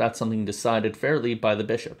point, and that's something decided fairly by the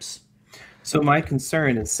bishops. So my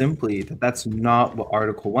concern is simply that that's not what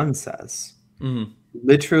Article 1 says. Mm-hmm.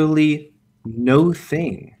 Literally no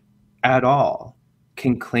thing at all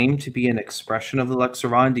can claim to be an expression of the lex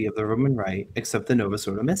orandi of the Roman Rite except the Novus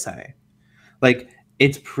Ordo Missae. Like,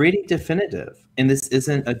 it's pretty definitive. And this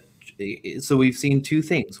isn't so we've seen two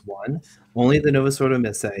things. One, only the Novus Ordo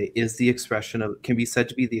Missae is the expression of, can be said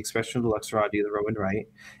to be the expression of the lex orandi of the Roman Rite,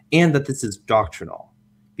 and that this is doctrinal.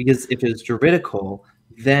 Because if it's juridical,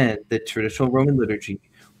 then the traditional Roman liturgy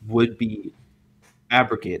would be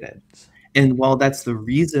abrogated. And while that's the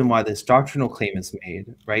reason why this doctrinal claim is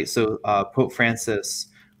made, right? So Pope Francis,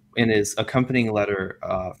 in his accompanying letter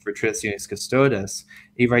for Traditionis Custodes,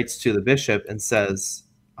 he writes to the bishop and says,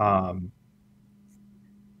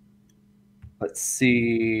 let's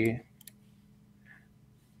see.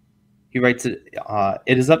 He writes, it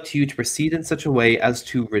is up to you to proceed in such a way as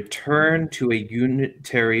to return to a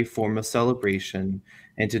unitary form of celebration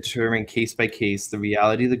and to determine case by case the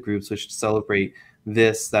reality of the groups which celebrate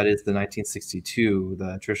this, that is the 1962,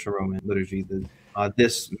 the traditional Roman liturgy,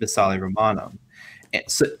 this Missale Romanum. And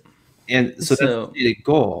so that's the stated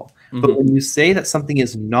goal. Mm-hmm. But when you say that something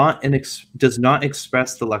is not does not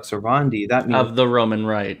express the lex orandi, that means of the Roman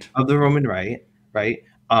Rite. Of the Roman Rite, right?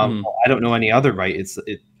 I don't know any other rite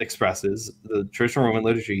it expresses. The traditional Roman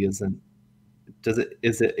liturgy isn't.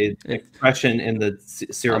 Is it an expression in the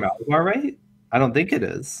Serum Alvar rite? I don't think it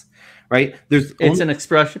is, right? It's an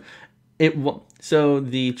expression. So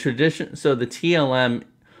the TLM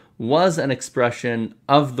was an expression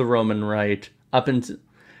of the Roman Rite and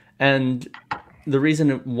the reason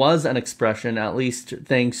it was an expression, at least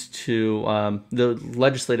thanks to the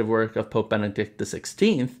legislative work of Pope Benedict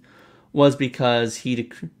XVI, was because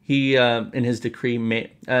he in his decree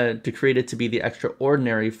decreed it to be the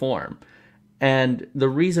extraordinary form. And the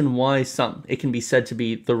reason why it can be said to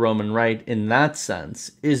be the Roman Rite in that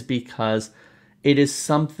sense is because it is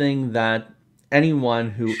something that anyone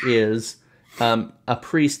who is a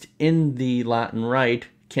priest in the Latin Rite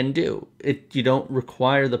can do. You don't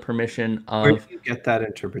require the permission of... Where do you get that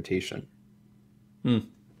interpretation?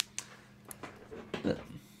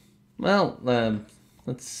 Well,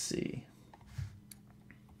 let's see.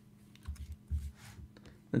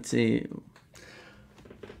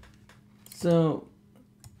 So,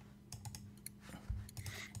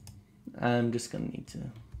 I'm just going to need to...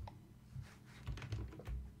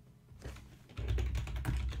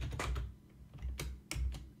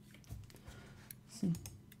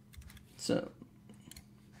 So,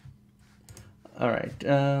 all right,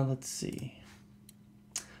 let's see.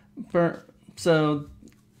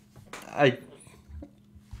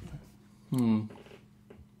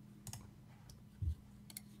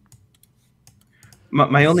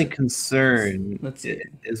 My only concern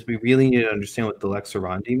is we really need to understand what the lex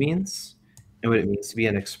orandi means and what it means to be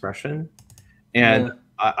an expression. And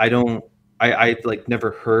I like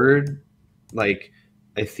never heard like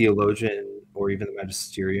a theologian or even the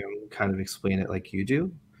magisterium kind of explain it like you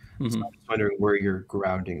do. Mm-hmm. So I'm just wondering where you're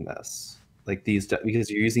grounding this, like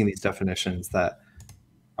because you're using these definitions that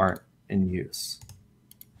aren't in use.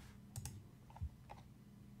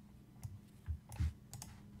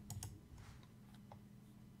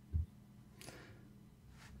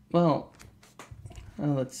 Well,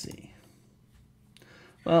 let's see.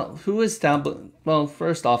 Well, first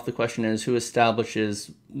off, the question is who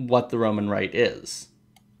establishes what the Roman Rite is?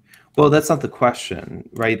 Well, that's not the question,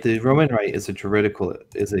 right? The Roman Rite is a juridical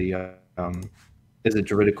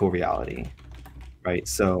reality, right?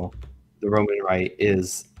 So the Roman Rite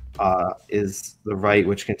is the rite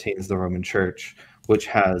which contains the Roman Church, which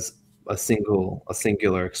has a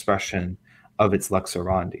singular expression of its lex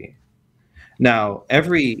orandi. Now,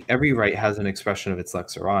 every rite has an expression of its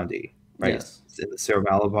lex orandi, right? Yes. in the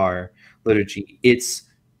Syro-Malabar liturgy, its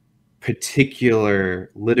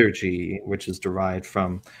particular liturgy, which is derived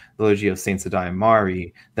from the liturgy of Saint Sadai and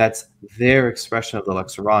Mari, that's their expression of the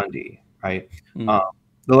Lex Orandi, right? Um, Mm.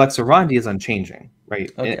 the Lex Orandi is unchanging,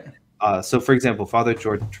 right? Okay. So, for example, Father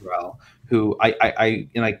George Terrell, who I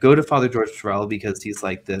go to Father George Terrell because he's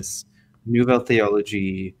like this Nouvelle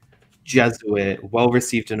Theology Jesuit, well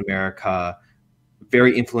received in America,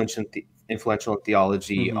 very influential in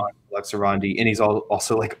theology Mm-hmm. on Lex Orandi, and he's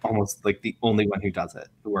also like almost like the only one who does it,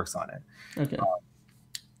 who works on it. Okay.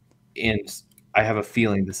 And I have a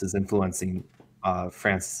feeling this is influencing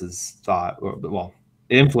Francis's thought, or well,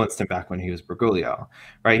 it influenced him back when he was Bergoglio,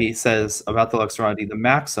 right? He says about the Lex Orandi, the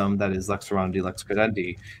maxim, that is Lex Orandi, Lex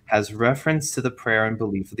Credendi, has reference to the prayer and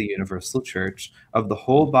belief of the universal church, of the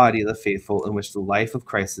whole body of the faithful, in which the life of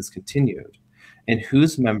Christ is continued, in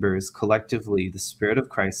whose members collectively the Spirit of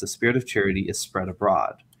Christ, the Spirit of charity, is spread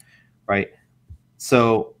abroad, right?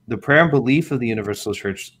 So the prayer and belief of the universal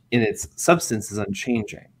church in its substance is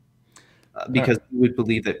unchanging, because we would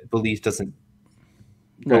believe that belief doesn't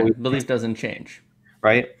go, Right. Belief doesn't change.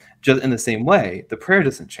 right? Just in the same way, the prayer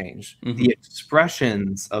doesn't change. Mm-hmm. The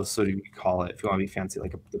expressions of, so do you call it, if you want to be fancy,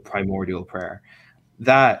 like the primordial prayer,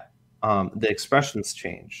 that the expressions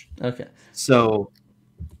change. Okay. So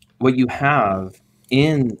what you have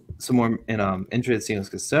in some more in Traditionis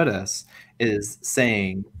Custodes is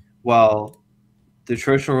saying, well, the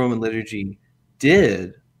traditional Roman liturgy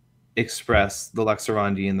did express the Lex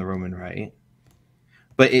Orandi in the Roman Rite,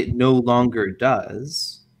 but it no longer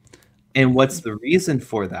does. And what's the reason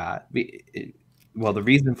for that? Well, the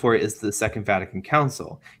reason for it is the Second Vatican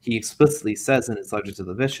Council. He explicitly says in his letter to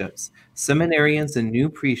the bishops, seminarians and new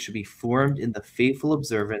priests should be formed in the faithful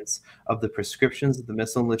observance of the prescriptions of the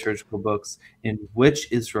missal and liturgical books, in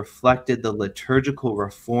which is reflected the liturgical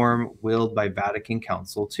reform willed by Vatican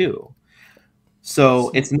Council II. So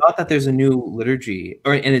it's not that there's a new liturgy,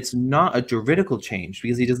 and it's not a juridical change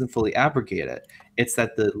because he doesn't fully abrogate it. It's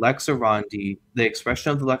that the Lex Orandi, the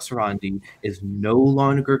expression of the Lex Orandi, is no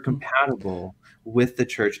longer compatible with the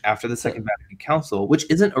church after the Second Vatican Council, which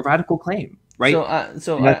isn't a radical claim, right? I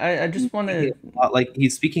just want to.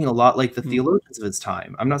 He's speaking a lot like the theologians of his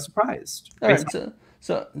time. I'm not surprised. All right.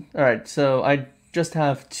 All right. So I just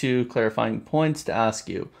have two clarifying points to ask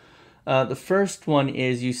you. The first one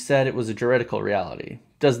is you said it was a juridical reality.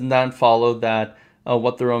 Doesn't that follow that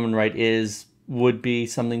what the Roman Rite is would be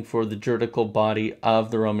something for the juridical body of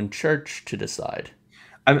the Roman Church to decide?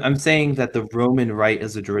 I'm saying that the Roman Rite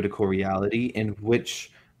is a juridical reality in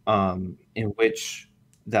which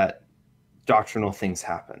that doctrinal things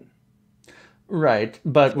happen. Right,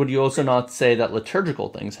 but would you also not say that liturgical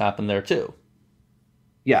things happen there too?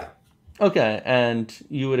 Yeah. Okay, and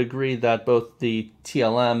you would agree that both the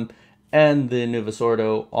TLM and the Novus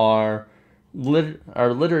Ordo are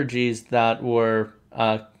liturgies that were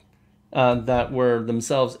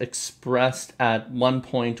themselves expressed at one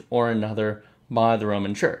point or another by the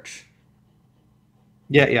Roman Church.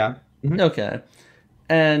 Yeah, yeah. Mm-hmm. Okay,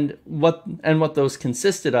 and what those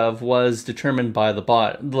consisted of was determined by the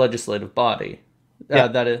legislative body. Yeah.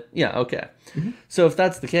 Okay. Mm-hmm. So if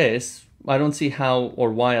that's the case, I don't see how or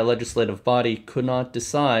why a legislative body could not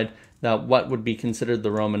decide that what would be considered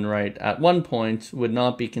the Roman Rite at one point would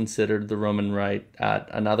not be considered the Roman Rite at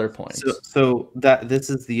another point. So that this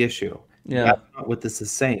is the issue. Yeah. That's not what this is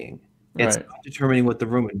saying. It's Right. not determining what the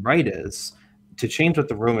Roman Rite is. To change what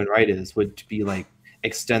the Roman Rite is would be like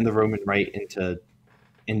extend the Roman Rite into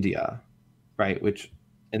India, right? Which,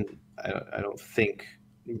 and I don't think,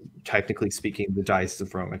 technically speaking, the Diocese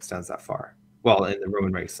of Rome extends that far. Well, and the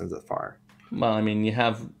Roman Rite extends that far. Well, I mean, you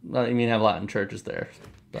have Latin churches there,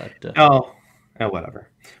 but Oh, whatever.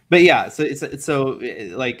 But yeah, so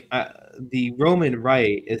like the Roman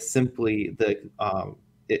Rite is simply the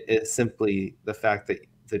fact that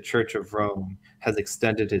the Church of Rome has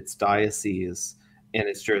extended its diocese and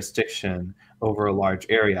its jurisdiction over a large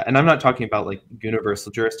area. And I'm not talking about like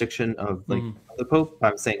universal jurisdiction of like the Pope.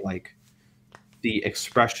 I'm saying like the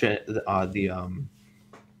expression,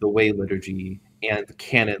 the way liturgy and the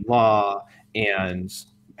canon law and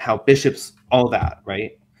how bishops, all that,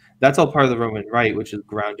 right? That's all part of the Roman Rite, which is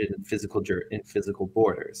grounded in physical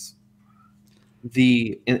borders. But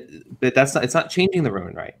it's not changing the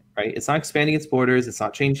Roman Rite, right? It's not expanding its borders. It's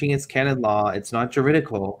not changing its canon law. It's not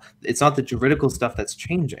juridical. It's not the juridical stuff that's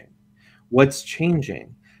changing. What's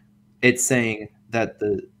changing? It's saying that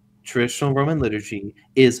the traditional Roman liturgy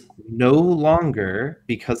is no longer,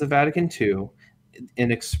 because of Vatican II,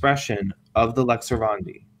 an expression of the Lex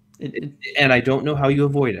Orandi. And I don't know how you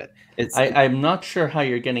avoid it. I'm not sure how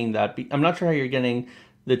you're getting that. I'm not sure how you're getting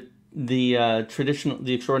the the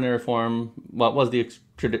extraordinary form, what was the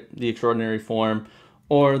extraordinary form,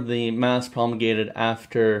 or the mass promulgated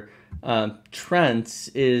after Trent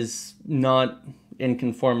is not in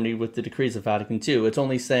conformity with the decrees of Vatican II. It's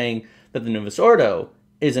only saying that the Novus Ordo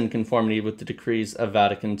is in conformity with the decrees of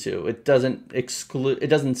Vatican II. It doesn't exclude. It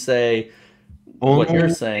doesn't say what you're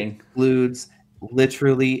Only saying. excludes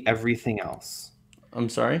literally everything else. I'm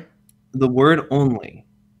sorry. The word only,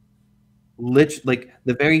 like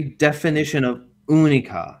the very definition of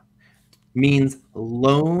unica, means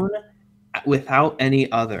lone without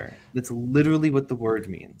any other. That's literally what the word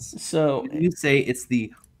means. So When you say it's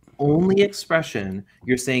the only expression,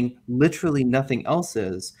 you're saying literally nothing else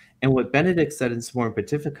is. And what Benedict said in Summorum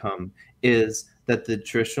Pontificum is that the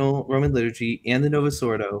traditional Roman liturgy and the Novus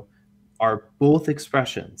Ordo are both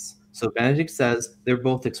expressions. So Benedict says they're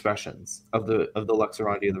both expressions of the Lux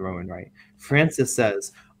Orandi of the Roman Rite. Francis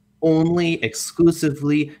says only,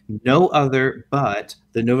 exclusively, no other but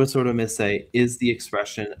the Novus Ordo Missae is the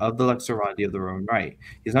expression of the Lux Orandi of the Roman Rite.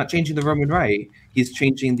 He's not changing the Roman Rite. He's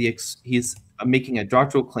changing he's making a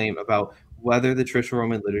doctrinal claim about whether the traditional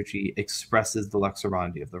Roman liturgy expresses the Lux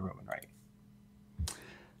Orandi of the Roman Rite.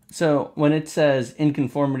 So when it says in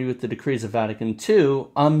conformity with the decrees of Vatican II,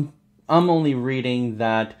 I'm only reading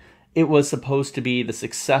that it was supposed to be the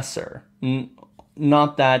successor,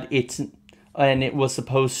 not that it was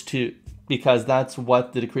supposed to, because that's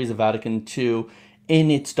what the decrees of Vatican II, in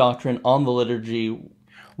its doctrine on the liturgy,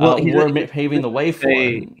 Well, were paving the way for.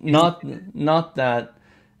 say Not that,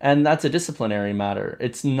 and that's a disciplinary matter.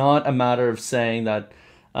 It's not a matter of saying that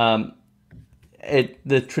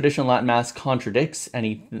the traditional Latin Mass contradicts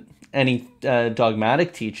any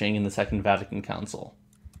dogmatic teaching in the Second Vatican Council.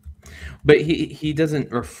 but he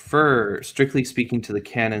doesn't refer, strictly speaking, to the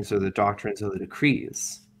canons or the doctrines or the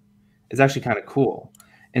decrees. It's actually kind of cool.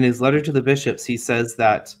 In his letter to the bishops, he says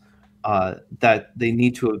that that they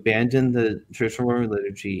need to abandon the traditional Roman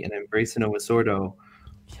liturgy and embrace the Novus Ordo,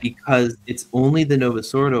 because it's only the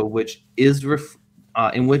Novus Ordo which is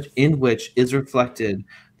in which is reflected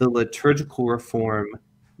the liturgical reform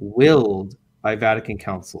willed by Vatican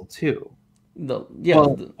Council II. Well,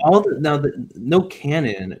 no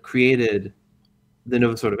canon created the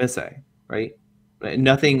Novus Ordo Missae, right?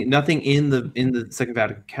 Nothing in the Second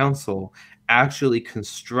Vatican Council actually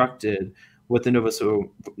constructed what the Novus Ordo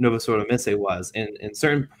Missae was. And in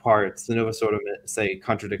certain parts, the Novus Ordo Missae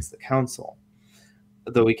contradicts the Council,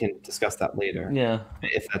 though we can discuss that later. Yeah.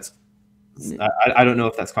 If that's, I don't know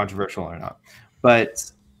if that's controversial or not,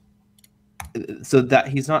 but so that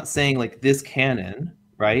he's not saying like this canon,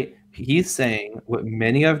 right? He's saying what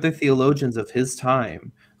many of the theologians of his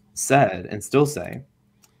time said and still say,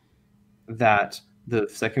 that the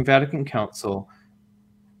Second Vatican Council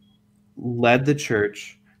led the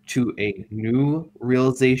church to a new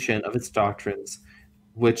realization of its doctrines,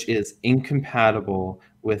 which is incompatible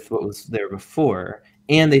with what was there before.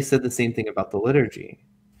 And they said the same thing about the liturgy.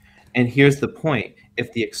 And here's the point: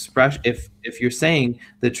 if you're saying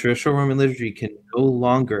the traditional Roman liturgy can no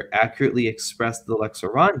longer accurately express the Lex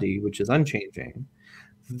Orandi, which is unchanging,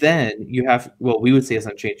 then you have, well, we would say it's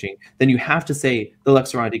unchanging. Then you have to say the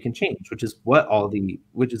Lex Orandi can change, which is what the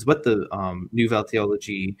Nouvelle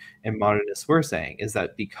Theology and modernists were saying, is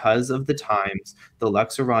that because of the times, the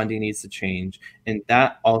Lex Orandi needs to change, and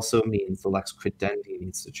that also means the Lex Credendi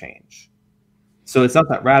needs to change. So it's not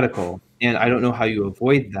that radical, and I don't know how you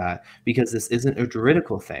avoid that, because this isn't a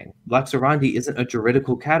juridical thing. Lex Orandi isn't a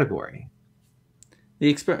juridical category.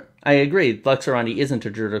 I agree. Lex Orandi isn't a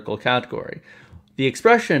juridical category. The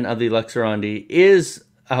expression of the Lex Orandi is,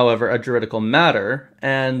 however, a juridical matter,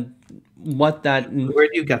 and what that. Where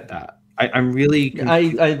do you get that? I'm really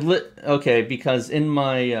confused. Okay, because in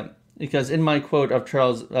my quote of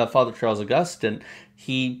Father Charles Augustine,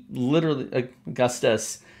 he literally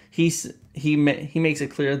Augustus he makes it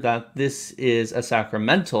clear that this is a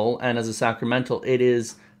sacramental, and as a sacramental, it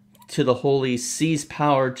is to the Holy See's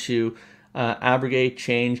power to abrogate,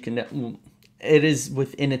 change. It is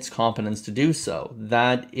within its competence to do so.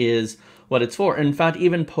 That is what it's for. In fact,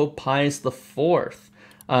 even Pope Pius IV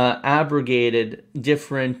abrogated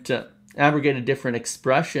different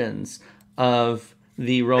expressions of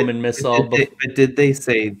the Roman Missal. But did they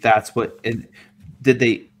say that's what? Did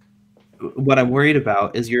they? What I'm worried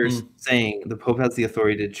about is you're saying the Pope has the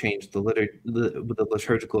authority to change the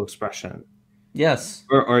liturgical expression. Yes.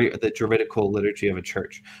 Or the juridical liturgy of a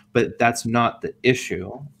church. But that's not the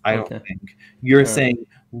issue, I don't think. You're saying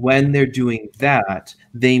when they're doing that,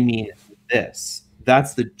 they mean this.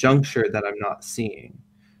 That's the juncture that I'm not seeing.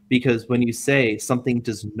 Because when you say something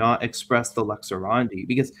does not express the Lex Orandi,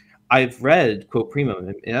 because I've read Quo Primum,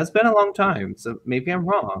 and it has been a long time, so maybe I'm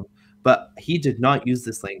wrong, But he did not use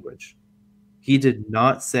this language. He did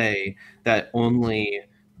not say that only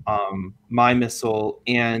my missal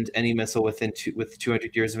and any missal with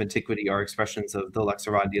 200 years of antiquity are expressions of the lex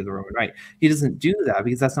orandi of the Roman Rite. He doesn't do that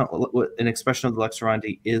because that's not what an expression of the lex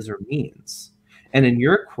orandi is or means. And in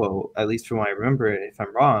your quote, at least from what I remember, and if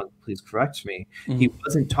I'm wrong, please correct me, he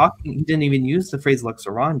wasn't talking, he didn't even use the phrase lex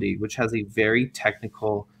orandi, which has a very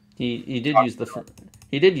technical. He did use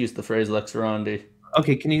the phrase lex orandi.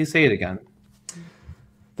 Okay, can you say it again?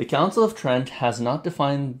 The Council of Trent has not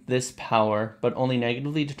defined this power, but only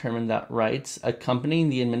negatively determined that rites accompanying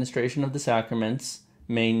the administration of the sacraments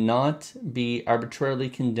may not be arbitrarily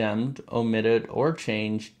condemned, omitted, or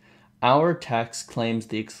changed. Our text claims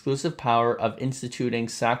the exclusive power of instituting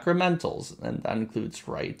sacramentals, and that includes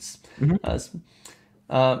rites, as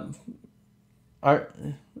are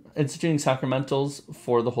instituting sacramentals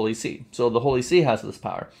for the Holy See. So the Holy See has this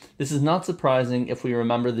power. This is not surprising if we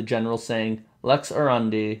remember the general saying, lex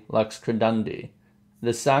orandi, lex credendi.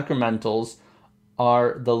 The sacramentals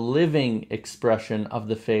are the living expression of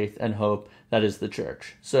the faith and hope that is the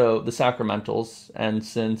church. So the sacramentals, and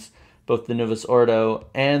since both the Novus Ordo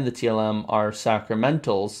and the TLM are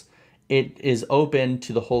sacramentals, it is open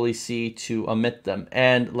to the Holy See to omit them.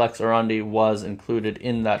 And lex orandi was included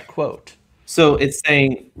in that quote. So it's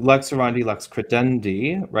saying lex orandi, lex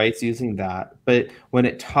credendi, right? It's using that. But when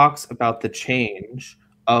it talks about the change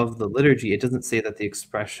of the liturgy, it doesn't say that the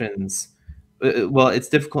expressions, well, it's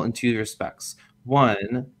difficult in two respects.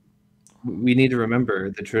 One, we need to remember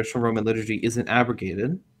the traditional Roman liturgy isn't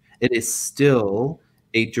abrogated. It is still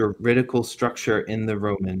a juridical structure in the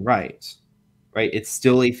Roman Rite, right? It's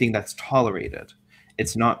still a thing that's tolerated.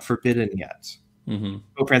 It's not forbidden yet.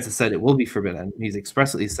 Pope Francis said it will be forbidden. He's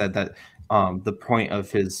expressly said that the point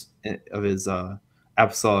of his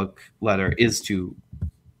apostolic letter is to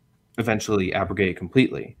eventually abrogate it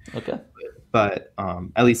completely. Okay. But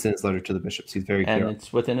at least in his letter to the bishops, he's very clear. And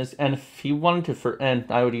it's within his. And if he wanted to, and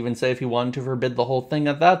I would even say if he wanted to forbid the whole thing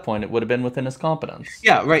at that point, it would have been within his competence.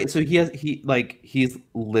 Yeah, right. So he's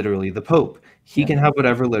literally the Pope. He can have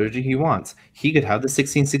whatever liturgy he wants. He could have the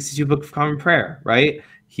 1662 Book of Common Prayer, right?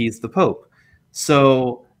 He's the Pope.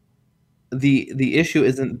 So the issue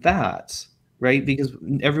isn't that, right? Because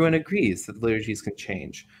everyone agrees that liturgies can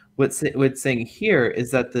change. What's saying here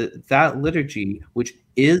is that that liturgy, which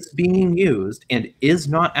is being used and is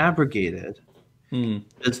not abrogated,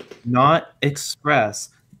 does not express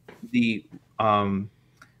the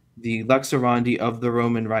lex orandi of the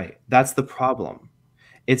Roman Rite. That's the problem.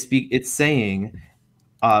 It's saying,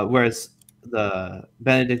 whereas the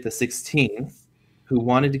Benedict XVI, who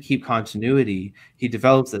wanted to keep continuity, he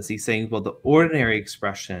develops this. He's saying, well, the ordinary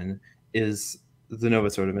expression is the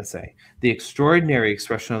Novus Ordo Missae. The extraordinary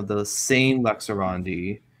expression of the same lex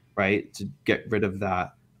orandi, right, to get rid of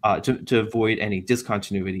that, to avoid any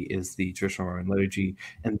discontinuity, is the traditional Roman liturgy.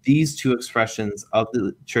 And these two expressions of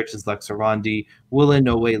the Church's lex orandi will in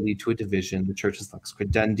no way lead to a division, the Church's lex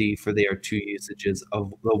credendi, for they are two usages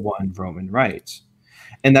of the one Roman Rite.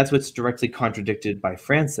 And that's what's directly contradicted by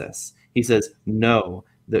Francis. He says, no,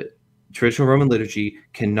 the traditional Roman liturgy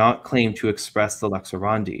cannot claim to express the lex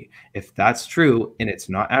orandi. If that's true, and it's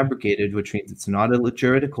not abrogated, which means it's not a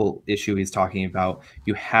juridical issue he's talking about,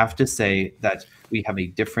 you have to say that we have a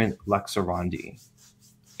different lex orandi,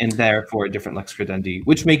 and therefore a different lex credendi,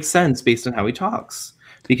 which makes sense based on how he talks,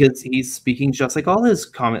 because he's speaking just like all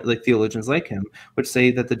his theologians like him, which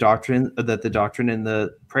say that the doctrine and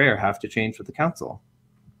the prayer have to change with the council.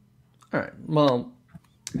 All right. Well,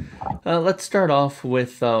 let's start off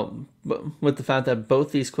with the fact that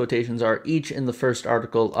both these quotations are each in the first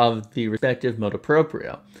article of the respective motu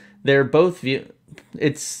proprio. They're both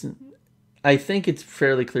I think it's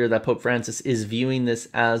fairly clear that Pope Francis is viewing this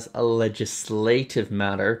as a legislative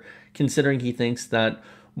matter, considering he thinks that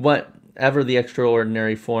whatever the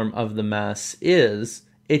extraordinary form of the Mass is,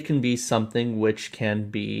 it can be something which can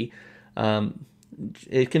be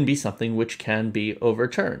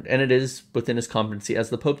overturned, and it is within his competency as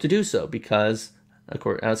the Pope to do so, because,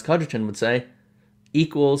 as Codrington would say,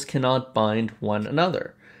 equals cannot bind one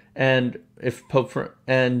another. And if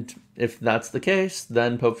that's the case,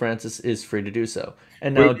 then Pope Francis is free to do so.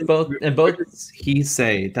 And now where does he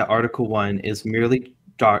say that Article 1 is merely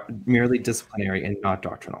disciplinary and not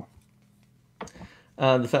doctrinal?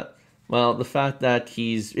 The fact that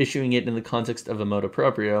he's issuing it in the context of a motu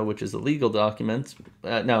proprio, which is a legal document.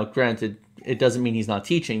 Now, granted, it doesn't mean he's not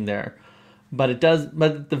teaching there, but it does.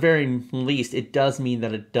 But at the very least, it does mean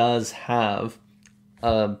that it does have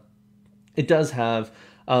a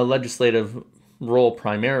legislative role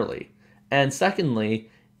primarily. And secondly,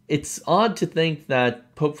 it's odd to think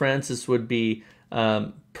that Pope Francis would be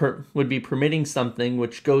would be permitting something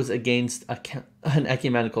which goes against an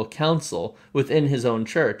ecumenical council within his own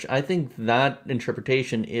church. I think that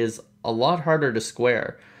interpretation is a lot harder to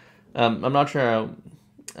square. I'm not sure how.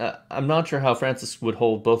 I'm not sure how Francis would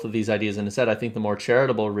hold both of these ideas in his head. I think the more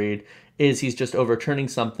charitable read is he's just overturning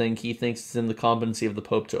something he thinks is in the competency of the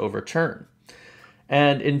Pope to overturn.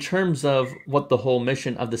 And in terms of what the whole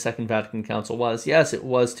mission of the Second Vatican Council was, yes, it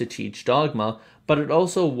was to teach dogma, but it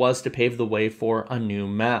also was to pave the way for a new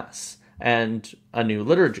Mass and a new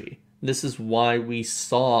liturgy. This is why we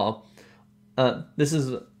saw. This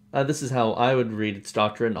is how I would read its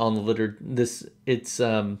doctrine on the liturgy. This its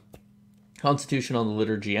constitution on the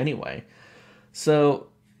liturgy anyway. So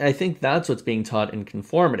I think that's what's being taught in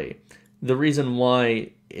conformity. The reason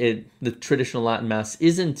why the traditional Latin Mass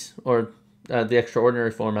isn't, or the extraordinary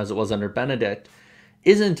form as it was under Benedict,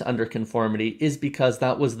 isn't under conformity is because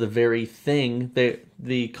that was the very thing that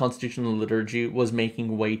the constitutional liturgy was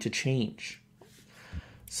making way to change.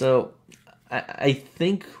 So I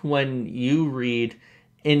think when you read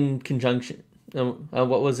in conjunction,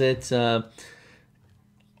 what was it?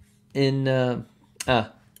 In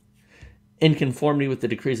in conformity with the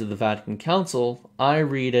decrees of the Vatican Council, I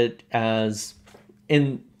read it as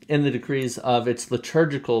in the decrees of its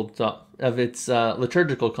liturgical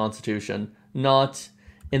constitution, not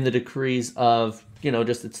in the decrees of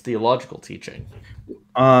just its theological teaching.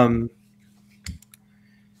 Um,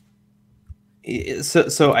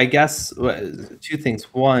 so I guess two things.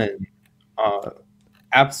 One,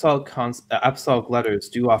 apostolic letters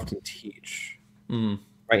do often teach,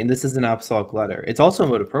 right? And this is an apostolic letter. It's also a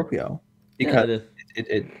motu proprio Yeah, because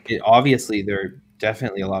it obviously there are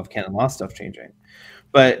definitely a lot of canon law stuff changing,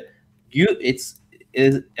 but it's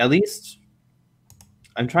is at least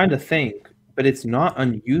I'm trying to think, but it's not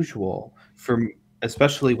unusual for,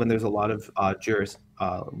 especially when there's a lot of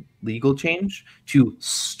legal change, to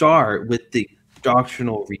start with the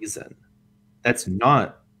doctrinal reason. That's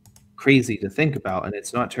not crazy to think about, and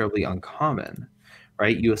it's not terribly uncommon,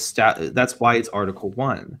 right? That's why it's Article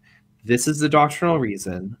 1. This is the doctrinal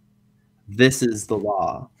reason. This is the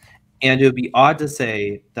law. And it would be odd to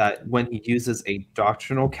say that when he uses a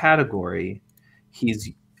doctrinal category, he's,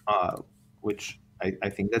 which I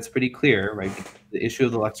think that's pretty clear, right? The issue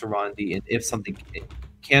of the lex orandi, and if something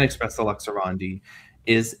can express the lex orandi,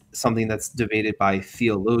 is something that's debated by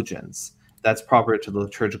theologians. That's proper to the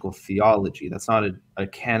liturgical theology. That's not a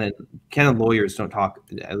canon. Canon lawyers don't talk,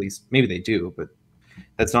 at least maybe they do, but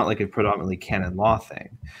that's not like a predominantly canon law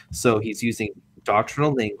thing. So he's using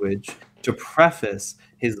doctrinal language to preface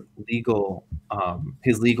his legal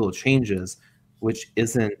changes, which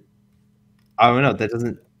isn't, I don't know, that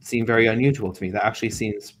doesn't seem very unusual to me. That actually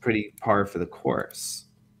seems pretty par for the course.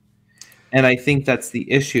 And I think that's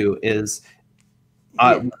the issue is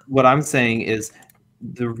what I'm saying is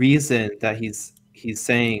the reason that he's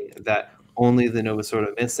saying that only the Novus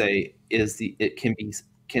Ordo Missae can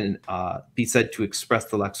be said to express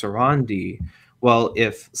the lex orandi. Well,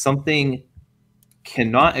 if something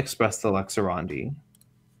cannot express the lex orandi,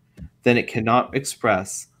 then it cannot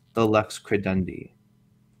express the lex credendi.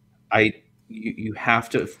 You have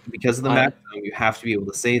to, because of the I maximum, you have to be able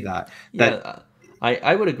to say that. yeah,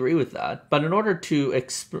 I would agree with that. But in order to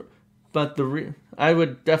I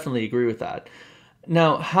would definitely agree with that.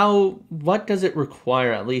 Now, what does it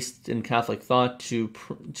require, at least in Catholic thought,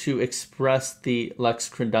 to express the lex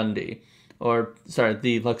credendi, or sorry,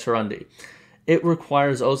 the lex orandi? It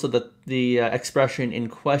requires also that the expression in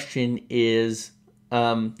question is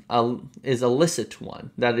is a licit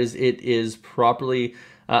one. That is, it is properly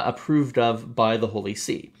approved of by the Holy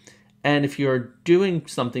See. And if you're doing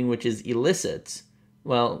something which is illicit,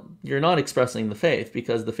 well, you're not expressing the faith,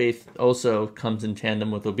 because the faith also comes in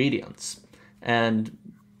tandem with obedience. And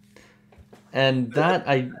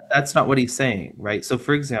that's not what he's saying, right? So,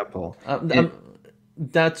 for example,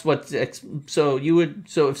 that's what. So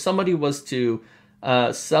if somebody was to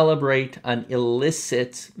celebrate an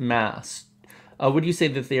illicit mass, would you say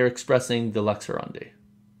that they are expressing the lex orandi?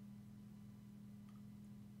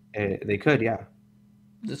 they could, yeah.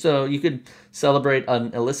 So you could celebrate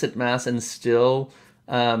an illicit mass and still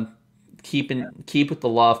keep with the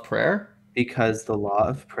law of prayer. Because the law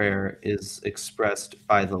of prayer is expressed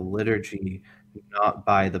by the liturgy, not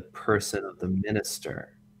by the person of the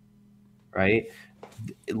minister, right?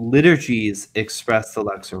 Liturgies express the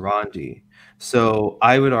lex orandi. So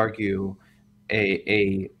I would argue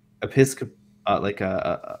a episcop, like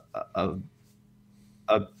a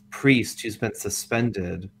priest who's been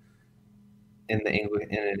suspended in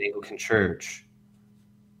an Anglican church,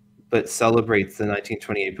 but celebrates the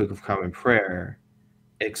 1928 Book of Common Prayer,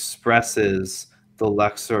 expresses the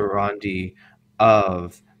lex orandi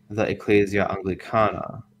of the Ecclesia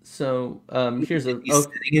Anglicana. So here's Is a he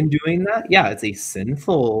sinning in doing that? Yeah, it's a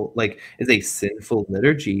sinful, it's a sinful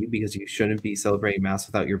liturgy because you shouldn't be celebrating mass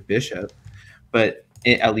without your bishop. But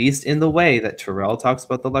at least in the way that Terrell talks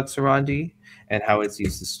about the lex orandi and how it's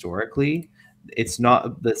used historically, it's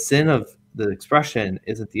not the sin of the expression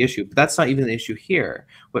isn't the issue. But that's not even the issue here.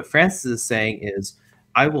 What Francis is saying is,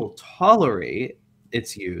 I will tolerate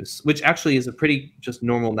its use, which actually is a pretty just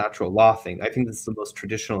normal natural law thing. I think this is the most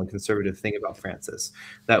traditional and conservative thing about Francis,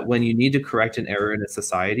 that when you need to correct an error in a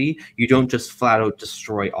society, you don't just flat out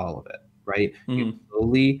destroy all of it, right? You mhm,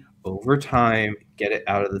 slowly, over time, get it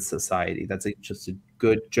out of the society. That's just a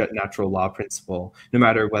good natural law principle, no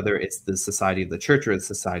matter whether it's the society of the church or the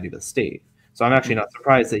society of the state. So I'm actually mhm, not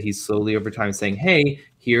surprised that he's slowly over time saying, hey,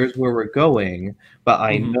 here's where we're going, but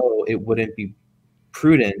I mhm, know it wouldn't be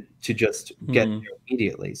prudent to just get mhm. there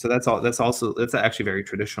immediately. So that's actually very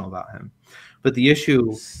traditional about him. But the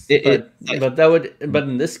issue, it But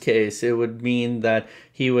in this case, it would mean that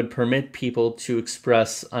he would permit people to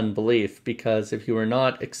express unbelief, because if you were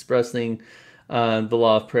not expressing the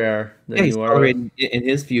law of prayer, then yeah, he's you are tolerating, in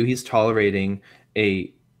his view, he's tolerating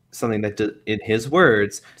a something that, in his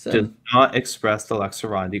words, does sin. not express the lex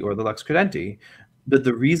orandi or the lex credendi. But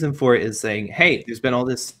the reason for it is saying, hey, there's been all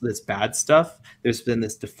this bad stuff. There's been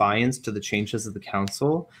this defiance to the changes of the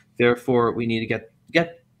council. Therefore, we need to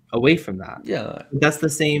get away from that. Yeah. That's the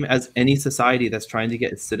same as any society that's trying to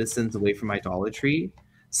get its citizens away from idolatry.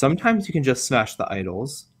 Sometimes you can just smash the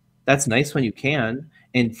idols. That's nice when you can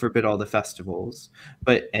and forbid all the festivals.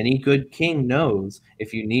 But any good king knows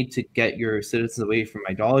if you need to get your citizens away from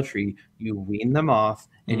idolatry, you wean them off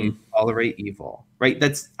and you Mm. tolerate evil. Right?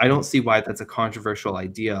 I don't see why that's a controversial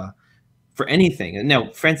idea for anything. And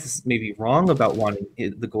now Francis may be wrong about wanting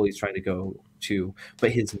the goal he's trying to go to,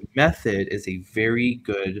 but his method is a very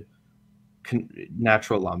good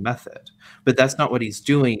natural law method. But that's not what he's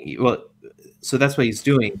doing. Well, so that's what he's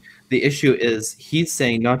doing. The issue is he's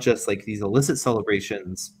saying not just like these illicit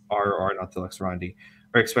celebrations are or are not the lex orandi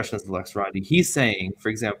or expressions of the lex orandi. He's saying, for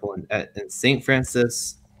example, in St.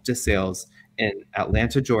 Francis de Sales in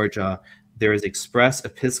Atlanta, Georgia, there is express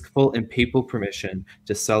episcopal and papal permission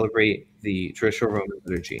to celebrate the traditional Roman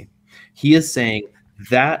liturgy. He is saying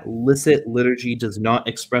that licit liturgy does not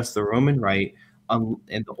express the Roman rite,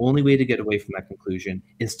 and the only way to get away from that conclusion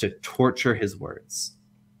is to torture his words,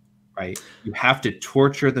 right? You have to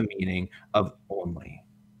torture the meaning of only.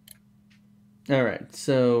 All right.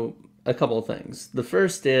 So a couple of things. The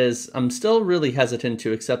first is I'm still really hesitant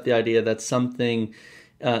to accept the idea that something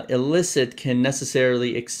illicit can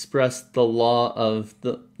necessarily express the law of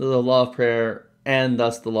the law of prayer and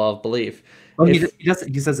thus the law of belief. Oh, If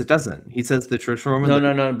he says it doesn't. He says the traditional Roman no,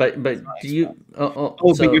 liturgy no, no, does but not do express. you?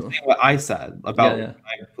 Oh, but you're So saying what I said yeah, about yeah,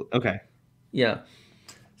 okay. yeah.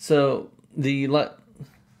 So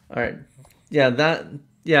all right, yeah, that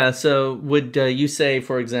yeah. So would you say,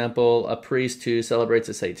 for example, a priest who celebrates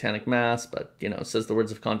a satanic mass, but says the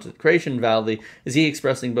words of consecration validly, is he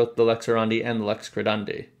expressing both the lex orandi and the lex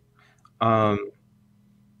credendi? Um,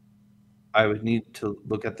 I would need to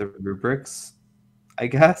look at the rubrics, I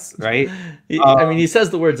guess, right? I mean, he says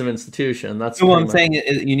the words of institution. That's No, pretty I'm much saying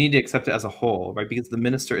you need to accept it as a whole, right? Because the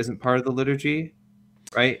minister isn't part of the liturgy,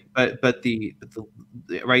 right? But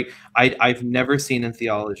right, I've never seen in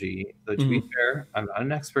theology, though to be mhm. fair, I'm not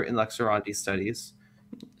an expert in lex orandi studies,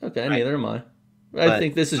 Okay. right? Neither am I. I But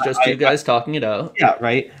think this is just two I guys talking it out. yeah,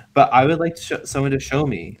 right. But I would like someone to show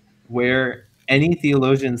me where any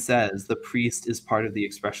theologian says the priest is part of the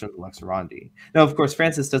expression of the lex orandi. Now, of course,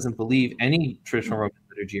 Francis doesn't believe any traditional Roman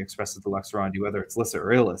liturgy expresses the lex orandi, whether it's licit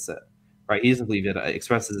or illicit, right? He doesn't believe it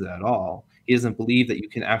expresses it at all. He doesn't believe that you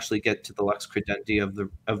can actually get to the lex credendi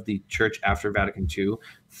of the Church after Vatican II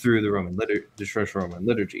through the traditional Roman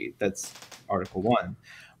liturgy. That's Article 1.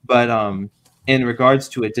 But in regards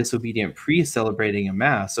to a disobedient priest celebrating a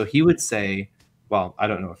mass, so he would say, well, I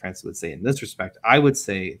don't know what Francis would say in this respect. I would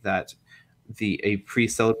say that a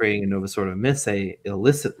priest celebrating a Novus Ordo Missae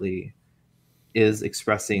illicitly is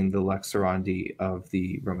expressing the lex orandi of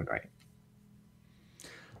the Roman Rite.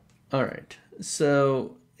 All right.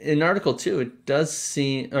 So in Article 2, it does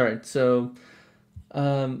seem. All right.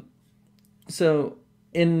 Um, so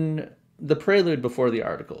in the prelude before the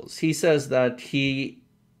articles, he says that he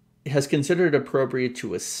has considered it appropriate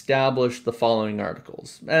to establish the following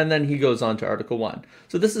articles. And then he goes on to Article 1.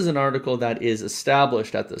 So this is an article that is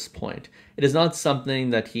established at this point. It is not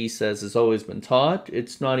something that he says has always been taught.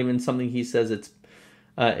 It's not even something he says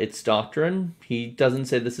it's doctrine. He doesn't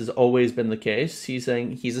say this has always been the case. He's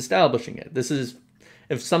saying he's establishing it.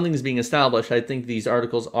 if something is being established, I think these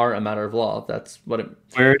articles are a matter of law. That's what it.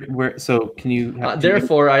 Where? So can you do you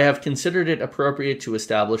Therefore, I have considered it appropriate to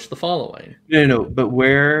establish the following. no, no, no, but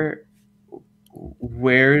where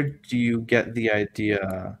do you get the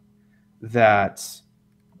idea that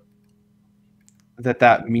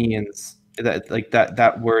that means that like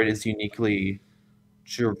that word is uniquely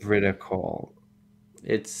juridical?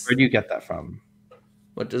 It's Where do you get that from?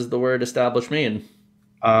 what does the word establish mean?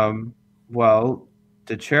 Well,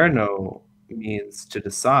 decerno means to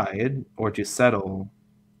decide or to settle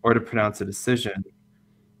or to pronounce a decision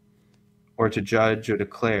or to judge or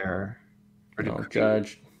declare or Well, decree.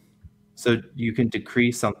 judge. So you can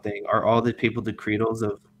decree something. Are all the papal decretals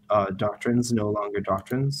of doctrines no longer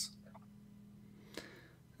doctrines?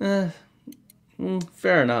 Eh,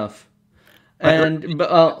 fair enough. Like, And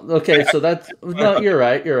but okay, so that's I'm no, you're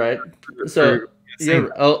right. You're right. for So saying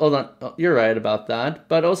you're hold on. You're right about that.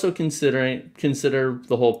 But also consider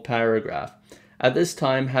the whole paragraph. At this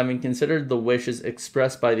time, having considered the wishes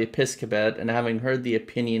expressed by the episcopate and having heard the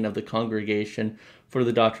opinion of the congregation for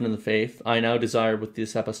the doctrine of the faith, I now desire with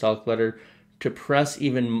this apostolic letter to press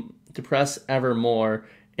ever more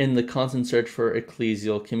in the constant search for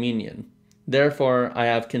ecclesial communion. Therefore, I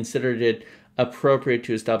have considered it appropriate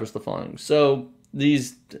to establish the following. So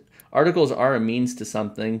these articles are a means to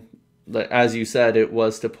something. As you said, it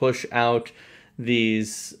was to push out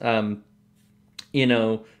these, you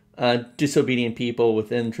know, disobedient people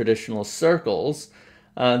within traditional circles.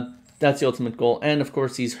 That's the ultimate goal. And of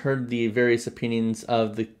course, he's heard the various opinions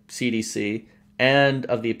of the CDC and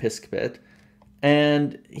of the episcopate.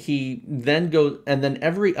 And then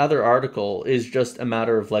every other article is just a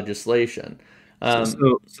matter of legislation.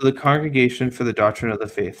 so the Congregation for the Doctrine of the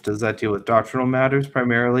Faith, does that deal with doctrinal matters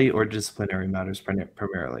primarily or disciplinary matters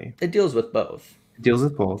primarily? It deals with both. It deals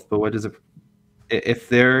with both, but what does it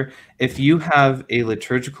if you have a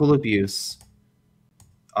liturgical abuse,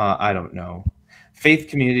 I don't know, Faith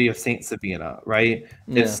Community of Saint Sabina, right?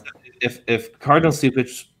 Yeah. If Cardinal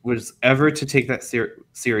Stupich was ever to take that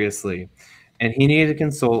seriously, and he needed to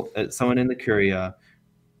consult someone in the Curia,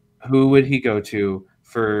 who would he go to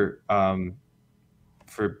for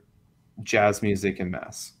jazz music and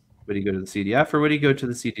mass? Would he go to the CDF or would he go to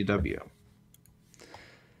the CDW?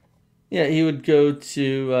 Yeah, he would go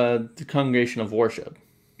to the Congregation of Worship.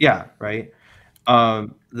 Yeah, right.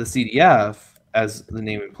 The CDF, as the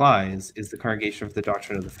name implies, is the Congregation for the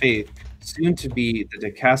Doctrine of the Faith, soon to be the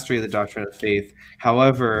Dicastery of the Doctrine of the Faith,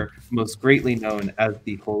 however, most greatly known as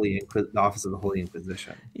the the Office of the Holy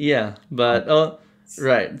Inquisition. Yeah, but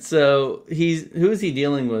right. So who is he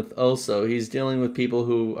dealing with? Also, he's dealing with people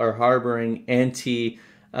who are harboring anti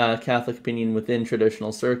Catholic opinion within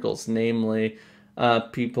traditional circles, namely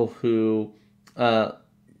people who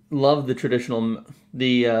love the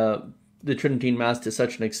Tridentine Mass to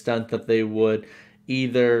such an extent that they would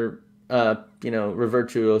either revert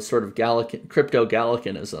to a sort of crypto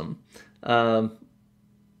Gallicanism.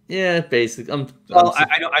 Yeah, basically. Well,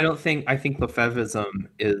 I don't think I think Lefebvreism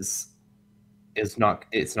is not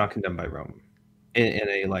it's not condemned by Rome in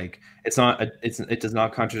a like it does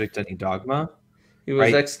not contradict any dogma, He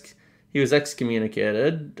was right? he was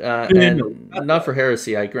excommunicated, No, and not for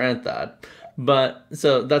heresy. I grant that, but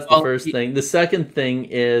so that's the well, first thing. The second thing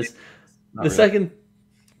is not the really. second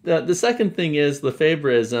the second thing is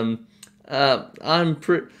Lefebvreism.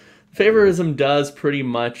 Favorism does pretty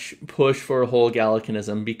much push for a whole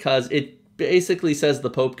Gallicanism because it basically says the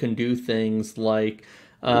Pope can do things like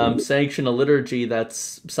sanction a liturgy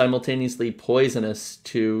that's simultaneously poisonous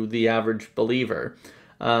to the average believer.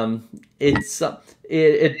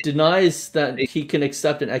 It denies that he can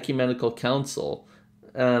accept an ecumenical council.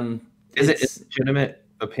 Is it a It's legitimate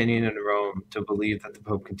opinion in Rome to believe that the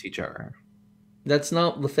Pope can teach error? That's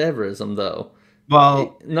not Lefebvreism, though.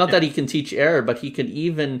 Well, Not that he can teach error, but he can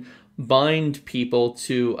even bind people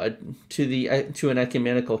to an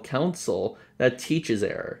ecumenical council that teaches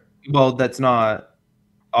error. that's not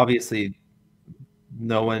obviously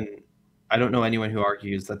no one. I don't know anyone who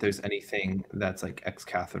argues that there's anything that's like ex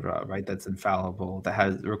cathedra, right? That's infallible,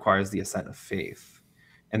 that requires the assent of faith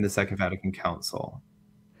in the Second Vatican Council.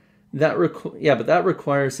 Yeah, but that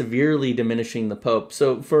requires severely diminishing the Pope.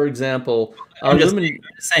 So, for example, I'm just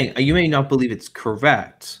saying, you may not believe it's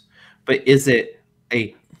correct, but is it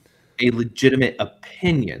a legitimate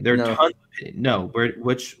opinion? There are no. tons of opinions. No,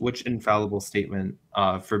 which infallible statement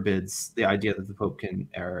forbids the idea that the Pope can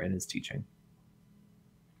err in his teaching?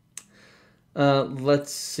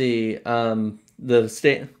 Let's see. Let's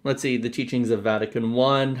see the teachings of Vatican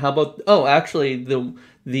I. How about? Oh, actually,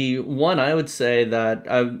 the one I would say that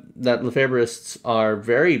that Lefebvrists are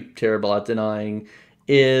very terrible at denying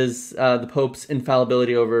is the Pope's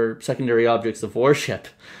infallibility over secondary objects of worship.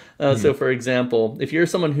 Mhm. So, for example, if you're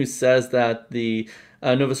someone who says that the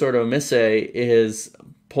Novus Ordo Missae is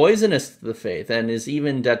poisonous to the faith and is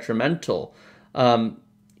even detrimental,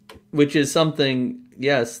 which is something,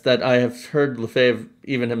 yes, that I have heard Lefebvre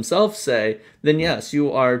even himself say, then yes,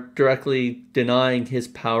 you are directly denying his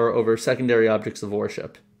power over secondary objects of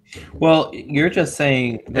worship. Well, you're just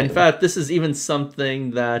saying In that. fact, this is even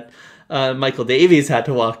something that Michael Davies had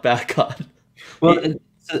to walk back on. Well, He,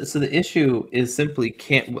 so the issue is simply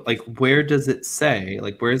can't, like, where does it say,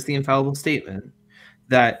 like, where's the infallible statement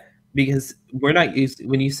that, because we're not used,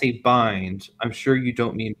 when you say bind, I'm sure you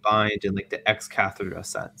don't mean bind in like the ex cathedra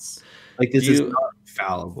sense. Like, do this is you not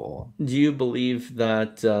infallible. do you believe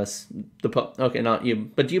that the Pope? Okay, not you,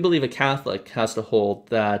 but do you believe a Catholic has to hold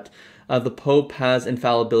that the Pope has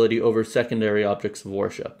infallibility over secondary objects of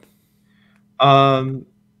worship? Um,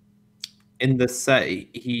 in the say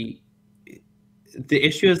he the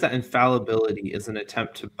issue is that infallibility is an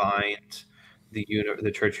attempt to bind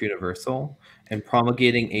the Church Universal, and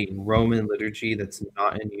promulgating a Roman liturgy that's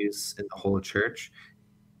not in use in the whole Church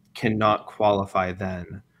cannot qualify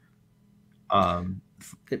then. Um,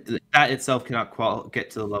 It, that itself cannot get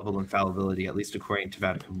to the level of infallibility, at least according to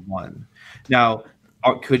Vatican I. Now,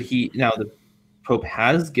 could he? Now, the Pope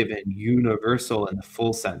has given universal in the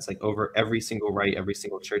full sense, like over every single rite, every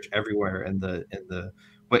single church, everywhere in the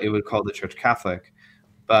what it would call the Church Catholic,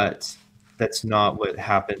 but that's not what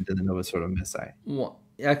happened in the Novus Ordo Missae. Well,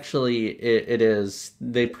 actually, it is.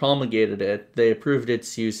 They promulgated it, they approved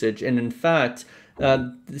its usage, and in fact,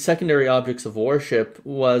 the secondary objects of worship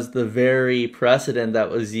was the very precedent that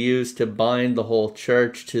was used to bind the whole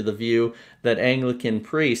church to the view that Anglican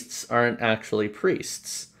priests aren't actually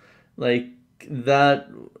priests. Like that.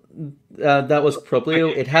 That was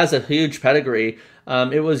Proplio. It has a huge pedigree.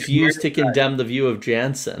 It was Where used to does that, condemn the view of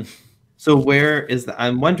Jansen. so where is the?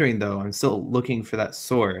 I'm wondering though. I'm still looking for that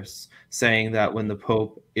source saying that when the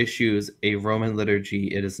Pope issues a Roman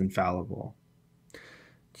liturgy, it is infallible.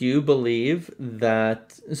 Do you believe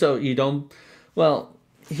that? So you don't. Well,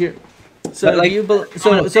 here. But So do like, you? I'm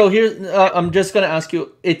gonna So here. I'm just gonna ask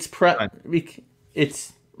you. say,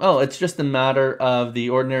 It's oh. It's just a matter of the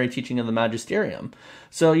ordinary teaching of the magisterium.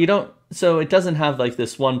 So you don't. So it doesn't have like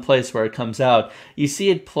this one place where it comes out. You see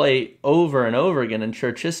it play over and over again in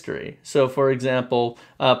church history. So, for example,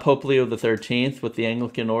 Pope Leo XIII with the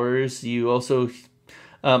Anglican orders. You also,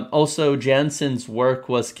 Jansen's work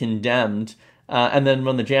was condemned. And then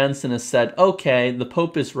when the Jansenists said, okay, the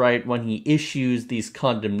Pope is right when he issues these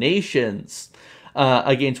condemnations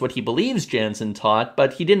against what he believes Jansen taught,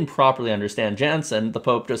 but he didn't properly understand Jansen, the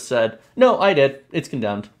Pope just said, no, I did. It's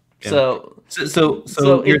condemned. yeah. So, So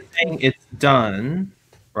so you're it, saying it's done,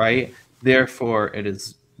 right? Therefore, it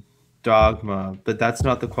is dogma, but that's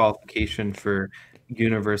not the qualification for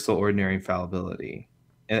universal ordinary infallibility.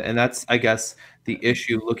 And that's, I guess, the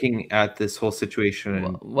issue looking at this whole situation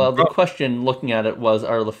in well, the Rome. question looking at it was,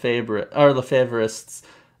 are Lefebvrists,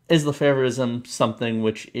 is Lefebvrism something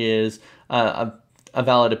which is a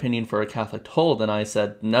valid opinion for a Catholic to hold? And I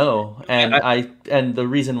said no, I, and the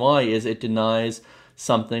reason why is it denies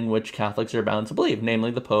something which Catholics are bound to believe,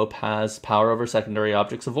 namely the Pope has power over secondary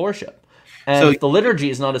objects of worship. And so if the liturgy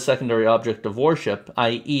is not a secondary object of worship,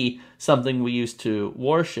 i.e., something we use to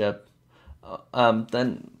worship,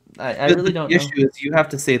 then I really the don't know. issue is you have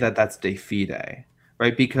to say that that's de fide,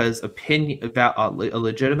 right? Because a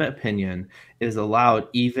legitimate opinion is allowed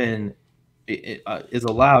even is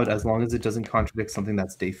allowed as long as it doesn't contradict something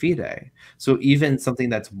that's de fide. So even something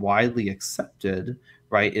that's widely accepted,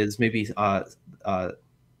 right, is maybe uh,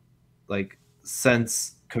 like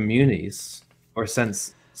sense communis or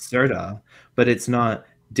sense certa, but it's not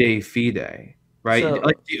de fide, right?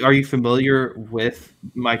 Like, So are you familiar with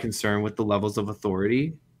my concern with the levels of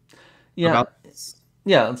authority yeah, about this?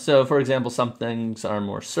 yeah. So for example, some things are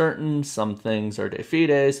more certain, some things are de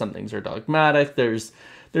fide, some things are dogmatic. There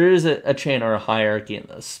is a chain or a hierarchy in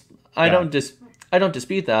this. Yeah. I don't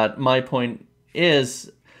dispute that. My point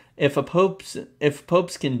is, if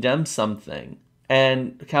popes condemn something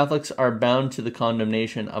and Catholics are bound to the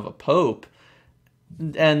condemnation of a pope,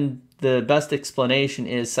 and the best explanation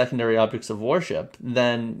is secondary objects of worship,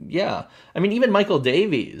 then yeah. I mean, even Michael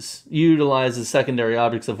Davies utilizes secondary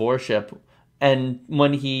objects of worship, and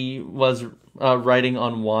when he was writing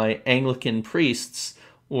on why Anglican priests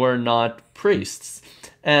were not priests,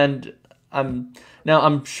 and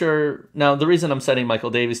I'm sure now the reason I'm citing Michael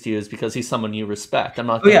Davies to you is because he's someone you respect. I'm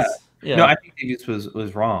not Oh gonna, yeah. No, yeah. I think Davies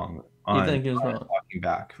was wrong You on think he was wrong? walking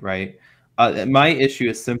back, right? My issue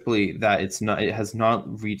is simply that it has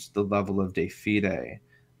not reached the level of de fide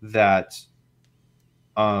that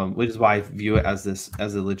which is why I view it as this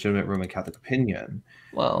as a legitimate Roman Catholic opinion.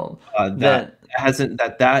 Well, That then, hasn't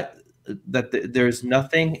there's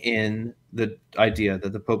nothing in the idea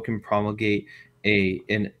that the Pope can promulgate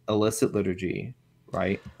an illicit liturgy,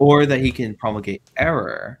 right, or that he can promulgate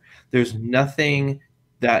error. There's nothing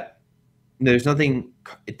that there's nothing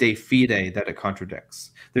de fide that it contradicts.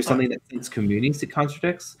 There's all right. something that sense communis it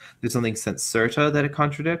contradicts. There's something sense certa that it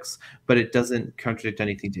contradicts, but it doesn't contradict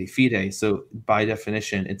anything de fide. So by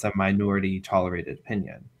definition, it's a minority tolerated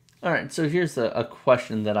opinion. All right, so here's a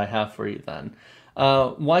question that I have for you then.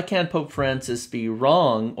 Why can't Pope Francis be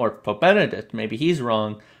wrong, or Pope Benedict, maybe he's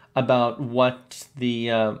wrong, about what the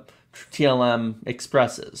TLM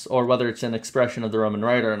expresses, or whether it's an expression of the Roman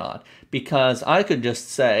Rite or not? Because I could just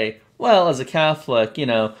say, well, as a Catholic, it's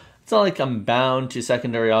not like I'm bound to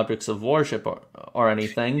secondary objects of worship or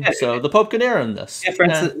anything, Yeah, so the Pope could err in this. yeah,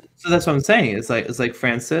 Francis. So that's what I'm saying. It's like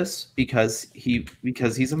Francis because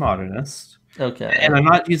he's a modernist, and Okay. I'm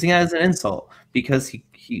not using it as an insult because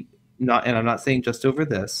he not, and I'm not saying just over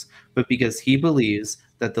this, but because he believes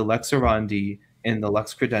that the lex orandi and the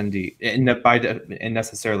lex credendi, and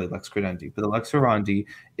necessarily lex credendi, but the lex orandi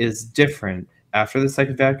is different after the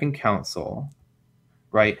Second Vatican Council,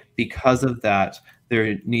 right? Because of that,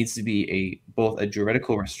 there needs to be both a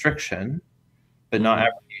juridical restriction but not Mm-hmm.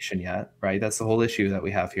 abrogation yet, right? That's the whole issue that we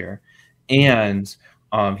have here. And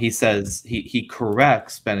he says he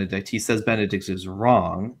corrects Benedict. He says Benedict is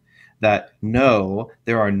wrong. That no,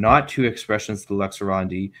 there are not two expressions of the lex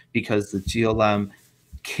orandi because the GLM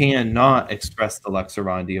cannot express the lex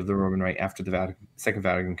orandi of the Roman Rite after the Second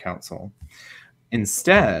Vatican Council.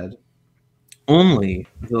 Instead, only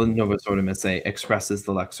the Novus Ordo Missae expresses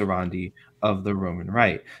the lex orandi of the Roman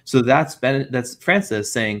Rite. So that's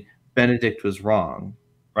Francis saying Benedict was wrong,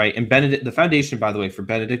 right? And Benedict, the foundation, by the way, for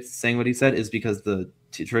Benedict saying what he said is because the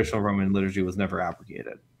traditional Roman liturgy was never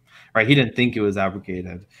abrogated, right? He didn't think it was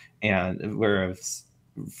abrogated, and whereas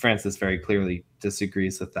Francis very clearly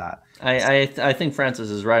disagrees with that. I think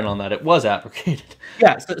Francis is right on that. It was abrogated.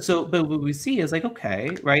 Yeah. So but what we see is like,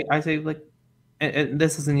 okay, right? I say like, and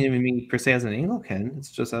this isn't even me per se as an Anglican.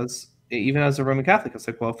 It's just as even as a Roman Catholic. It's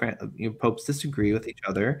like, well, popes disagree with each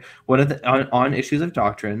other. One of the on issues of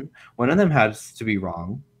doctrine, one of them has to be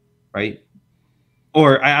wrong, right?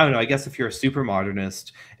 Or I don't know. I guess if you're a super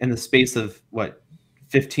modernist, in the space of what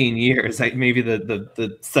 15 years, like maybe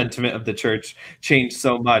the sentiment of the church changed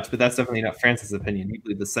so much. But that's definitely not Francis' opinion. He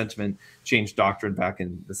believed the sentiment changed doctrine back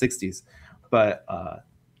in the 60s. But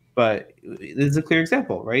this is a clear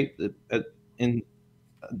example, right? In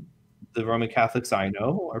the Roman Catholics I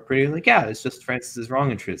know are pretty like, yeah, it's just Francis is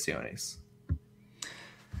wrong in Traditionis.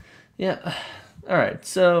 Yeah. All right.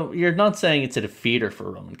 So you're not saying it's a defeater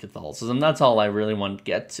for Roman Catholicism. That's all I really want to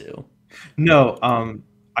get to. No,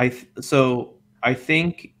 I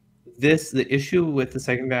think the issue with the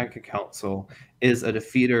Second Vatican Council is a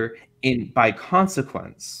defeater in by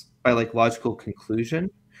consequence, by like logical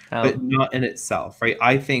conclusion, but How not in itself, right?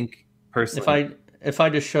 I think if personally, I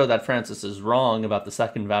just show that Francis is wrong about the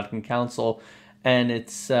Second Vatican Council and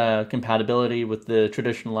its compatibility with the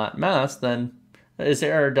traditional Latin Mass, then his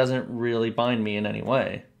error doesn't really bind me in any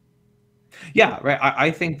way. yeah, right.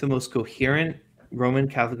 I think the most coherent Roman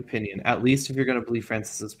Catholic opinion, at least if you're going to believe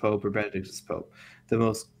Francis is Pope or Benedict is Pope, the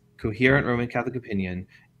most coherent Roman Catholic opinion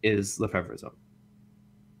is Lefebvreism.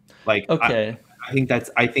 Like Okay. I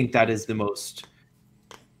think that is the most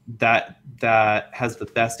that has the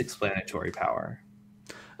best explanatory power.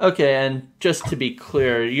 Okay, and just to be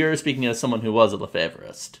clear, you're speaking as someone who was a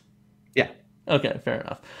Lefebvrist. Yeah, Okay, fair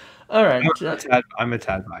enough. All right. I'm a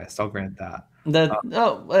tad biased. I'll grant that. That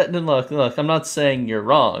then look. I'm not saying you're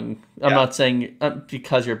wrong. I'm Yeah, not saying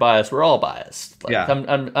because you're biased. We're all biased. Like yeah.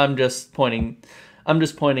 I'm just pointing. I'm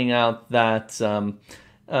just pointing out that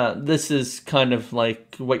this is kind of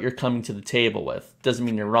like what you're coming to the table with. Doesn't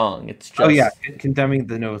mean you're wrong. It's Oh yeah, just condemning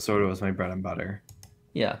the Novus Ordo was my bread and butter.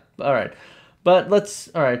 yeah. All right, but let's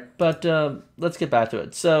all right. But let's get back to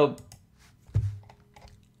it. So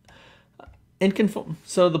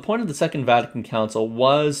the point of the Second Vatican Council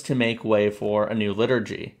was to make way for a new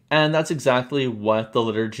liturgy. And that's exactly what the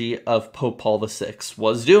liturgy of Pope Paul VI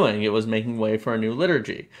was doing. It was making way for a new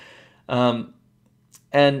liturgy. And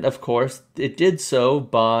of course, it did so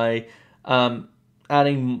by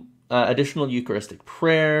adding additional Eucharistic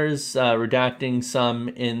prayers, redacting some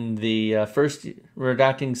in the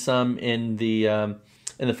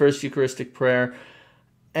first Eucharistic prayer,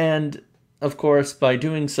 and of course, by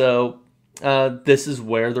doing so, this is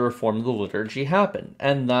where the reform of the liturgy happened,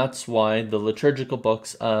 and that's why the liturgical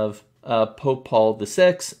books of Pope Paul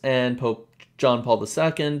VI and Pope John Paul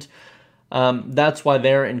II That's why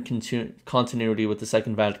they're in continuity with the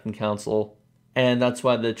Second Vatican Council, and that's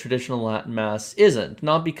why the traditional Latin Mass isn't.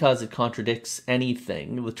 Not because it contradicts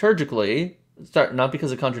anything liturgically, not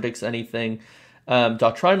because it contradicts anything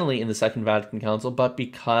doctrinally in the Second Vatican Council, but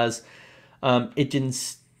because it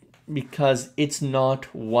didn't. Because it's not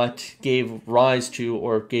what gave rise to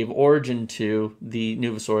or gave origin to the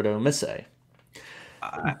Novus Ordo Missae.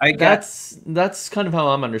 I get. That's kind of how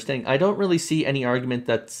I'm understanding. I don't really see any argument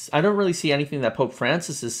that's I don't really see anything that Pope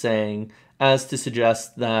Francis is saying as to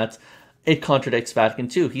suggest that it contradicts Vatican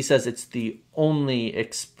II. He says it's the only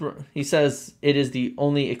he says it is the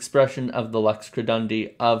only expression of the lex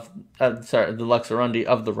credendi of the lex orandi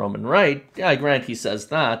of the Roman Rite. Yeah, I grant he says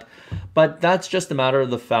that, but that's just a matter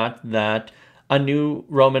of the fact that a new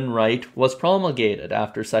Roman Rite was promulgated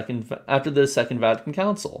after the Second Vatican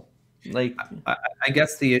Council. Like, I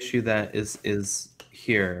guess the issue that is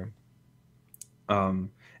here,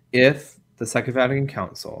 if the Second Vatican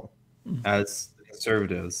Council, as the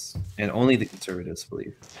conservatives and only the conservatives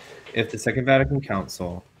believe, if the Second Vatican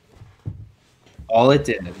Council, all it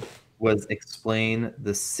did was explain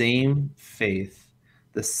the same faith,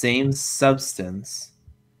 the same substance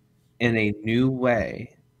in a new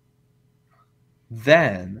way,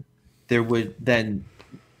 then there would then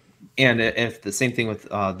and if the same thing with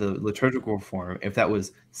the liturgical reform, if that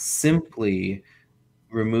was simply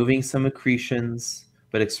removing some accretions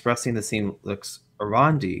but expressing the same lux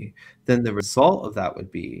orandi, then the result of that would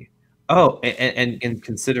be, oh, and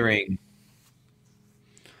considering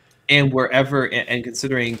and wherever and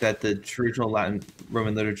considering that the traditional Latin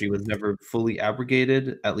Roman liturgy was never fully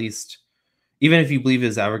abrogated, at least even if you believe it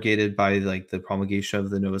is abrogated by like the promulgation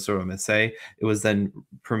of the Novus Ordo Missae, it was then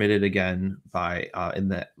permitted again by in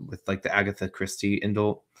the with like the Agatha Christie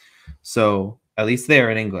indult. So at least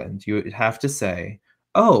there in England, you would have to say,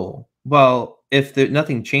 oh, well, if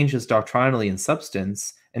nothing changes doctrinally in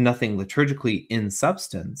substance and nothing liturgically in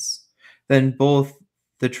substance, then both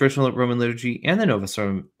the traditional Roman liturgy and the Novus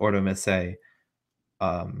Ordo Missae,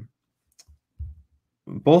 um,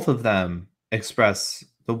 both of them express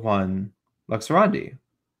the one Lux Orandi,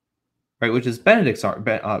 right? Which is Benedict the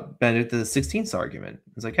 16th argument.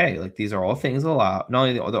 It's like, hey, like these are all things allowed. Not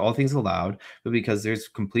only are all things allowed, but because there's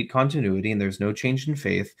complete continuity and there's no change in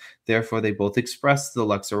faith, therefore they both express the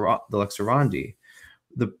Lux Orandi.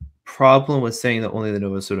 The problem with saying that only the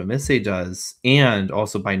Novus Ordo Missae does, and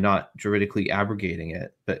also by not juridically abrogating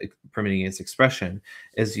it but permitting its expression,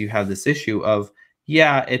 is you have this issue of,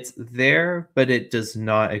 yeah, it's there, but it does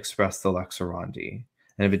not express the Lux Orandi.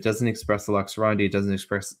 And if it doesn't express the Lux Orandi, it doesn't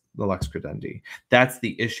express the Lux Credendi. That's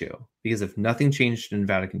the issue. Because if nothing changed in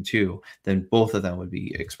Vatican II, then both of them would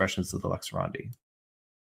be expressions of the Lux Orandi.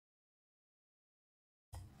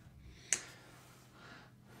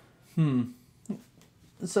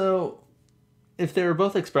 so if they were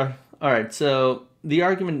both express, all right. So the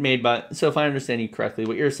argument made by, so if I understand you correctly,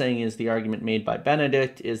 what you're saying is the argument made by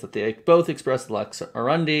Benedict is that they both express the Lex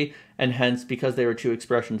Orandi, and hence because they were two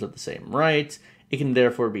expressions of the same rite, it can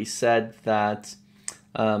therefore be said that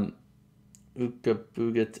it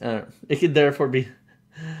could therefore be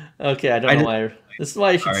okay. I don't know why. This is why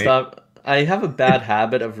I should stop. I have a bad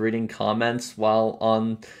habit of reading comments while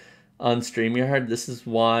on StreamYard. This is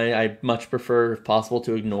why I much prefer, if possible,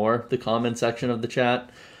 to ignore the comment section of the chat.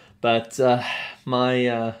 But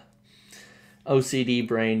my OCD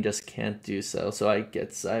brain just can't do so, so I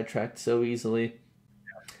get sidetracked so easily.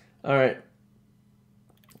 All right.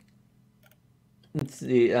 Let's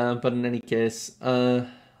see. But in any case, what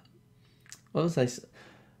was I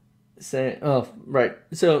saying? Oh, right.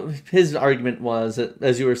 So his argument was,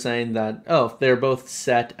 as you were saying, that they're both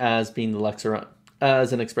set as being the Lex Orandi,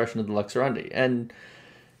 as an expression of the Lex Orandi,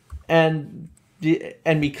 and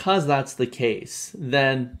because that's the case,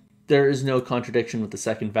 then there is no contradiction with the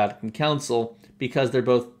Second Vatican Council, because they're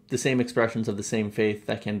both the same expressions of the same faith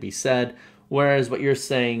that can be said. Whereas what you're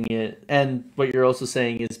saying, and what you're also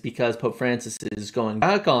saying, is because Pope Francis is going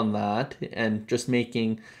back on that and just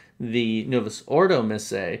making the Novus Ordo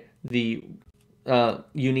Missae the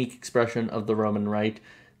unique expression of the Roman Rite,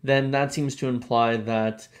 then that seems to imply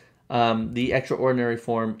that the extraordinary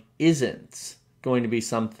form isn't going to be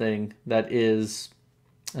something that is,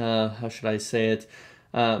 how should I say it,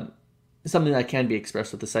 something that can be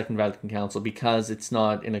expressed with the Second Vatican Council, because it's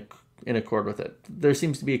not in accord with it. There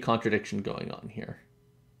seems to be a contradiction going on here.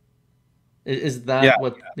 Is that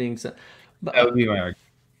what's being said? That would be my argument.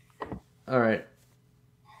 All right.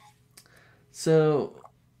 So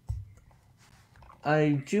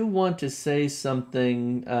I do want to say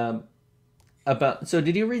something about. So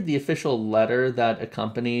did you read the official letter that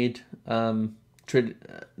accompanied the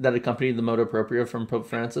motu proprio from Pope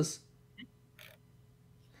Francis?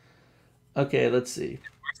 Okay, let's see.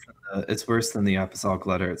 It's worse than the apostolic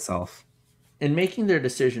letter itself. In making their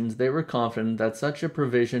decisions, they were confident that such a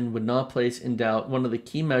provision would not place in doubt one of the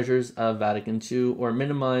key measures of Vatican II or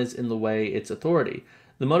minimize in the way its authority.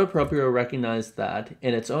 The motu proprio recognized that,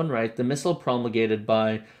 in its own right, the missal promulgated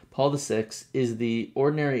by Paul VI is the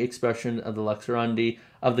ordinary expression of the lex orandi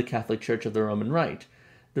of the Catholic Church of the Roman Rite.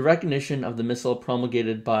 The recognition of the missal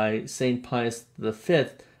promulgated by St. Pius V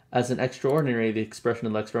as an extraordinary expression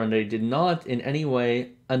of lex orandi did not in any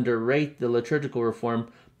way underrate the liturgical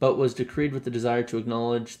reform, but was decreed with the desire to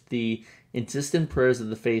acknowledge the insistent prayers of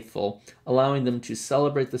the faithful, allowing them to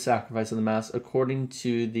celebrate the sacrifice of the Mass according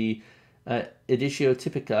to the Editio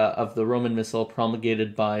Typica of the Roman Missal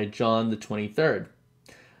promulgated by John the 23rd.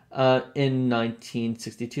 In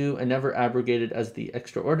 1962, and never abrogated as the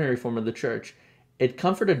extraordinary form of the Church. It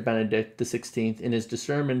comforted Benedict XVI in his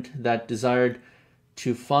discernment that desired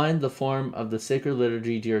to find the form of the sacred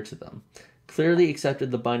liturgy dear to them, clearly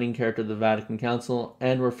accepted the binding character of the Vatican Council,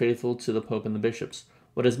 and were faithful to the Pope and the bishops.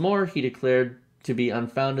 What is more, he declared to be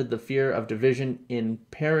unfounded the fear of division in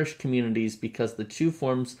parish communities because the two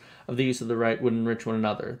forms of the use of the rite would enrich one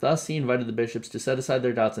another. Thus, he invited the bishops to set aside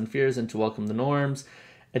their doubts and fears and to welcome the norms,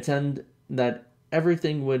 attend that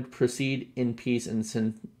everything would proceed in peace and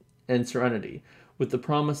serenity, with the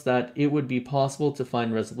promise that it would be possible to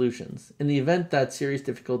find resolutions. In the event that serious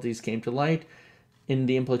difficulties came to light in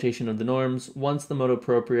the implementation of the norms, once the motu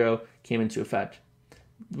proprio came into effect.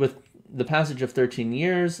 With the passage of 13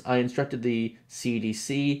 years, I instructed the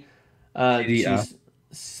CDC CDF.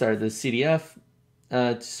 the CDF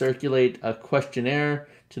to circulate a questionnaire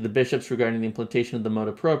to the bishops regarding the implementation of the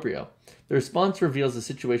motu proprio. The response reveals a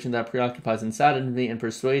situation that preoccupies and saddens me and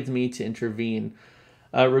persuades me to intervene.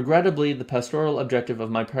 Regrettably, the pastoral objective of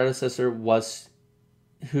my predecessors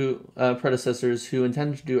who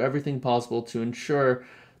intended to do everything possible to ensure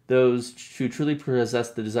those who truly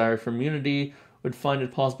possess the desire for unity would find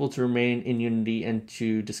it possible to remain in unity and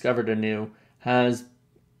to discover it anew, has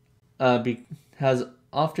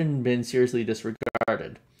often been seriously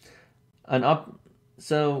disregarded.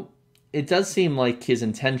 So it does seem like his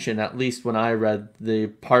intention, at least when I read the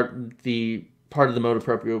part of the motu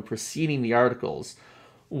proprio preceding the articles,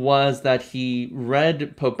 was that he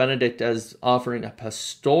read Pope Benedict as offering a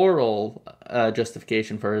pastoral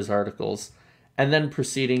justification for his articles, and then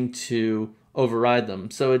proceeding to override them.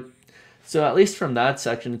 So at least from that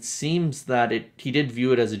section, it seems that he did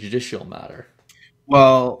view it as a judicial matter.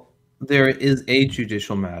 Well, there is a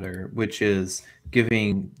judicial matter, which is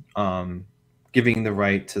giving the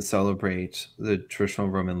right to celebrate the traditional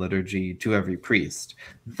Roman liturgy to every priest.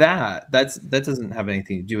 That doesn't have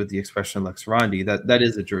anything to do with the expression lex orandi. That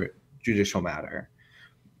is a judicial matter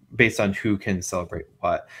based on who can celebrate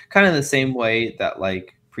what. Kind of the same way that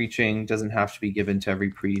like preaching doesn't have to be given to every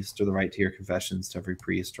priest, or the right to hear confessions to every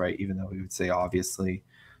priest, right? Even though we would say obviously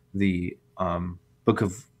the book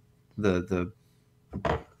of the the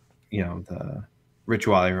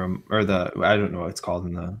ritualium, or the, I don't know what it's called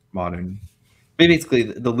in the modern, basically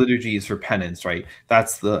the liturgies for penance, right?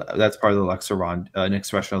 That's part of the lex orandi, an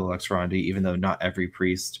expression of the lex orandi, even though not every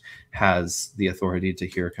priest has the authority to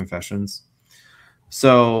hear confessions.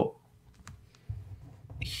 So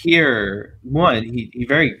here, one, he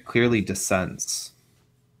very clearly dissents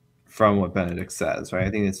from what Benedict says, right?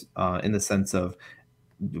 I think it's in the sense of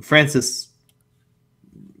Francis,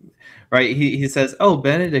 right? He says, oh,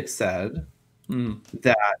 Benedict said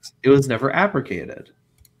that it was never abrogated,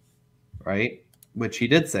 right? Which he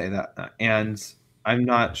did say that. And I'm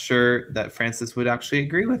not sure that Francis would actually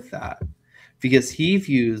agree with that, because he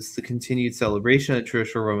views the continued celebration of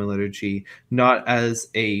traditional Roman liturgy not as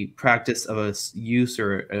a practice of a use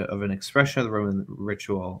or of an expression of the Roman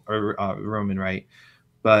ritual or Roman rite,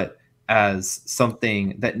 but as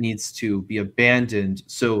something that needs to be abandoned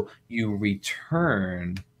so you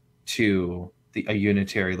return to a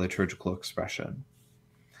unitary liturgical expression.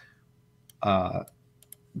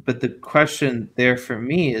 But the question there for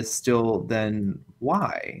me is still then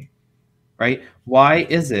why? Right? Why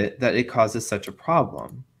is it that it causes such a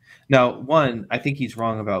problem? Now, one, I think he's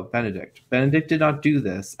wrong about Benedict. Benedict did not do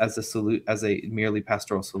this as a merely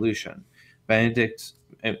pastoral solution. Benedict,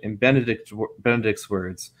 in Benedict's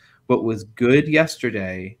words, what was good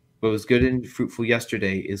yesterday, what was good and fruitful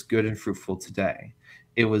yesterday is good and fruitful today.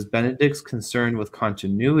 It was Benedict's concern with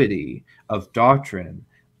continuity of doctrine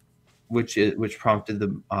which prompted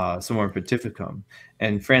the Summorum Pontificum,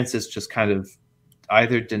 and Francis just kind of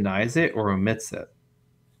either denies it or omits it.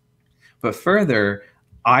 But further,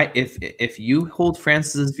 if you hold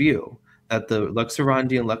Francis's view that the Lex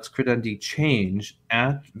Orandi and Lex Credendi change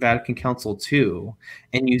at Vatican Council II,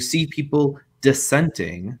 and you see people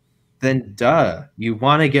dissenting then duh, you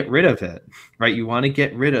want to get rid of it, right? You want to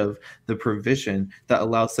get rid of the provision that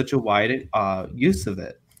allows such a wide use of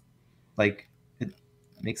it. Like, it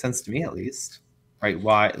makes sense to me at least, right?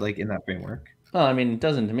 Why, like in that framework. Well, I mean, it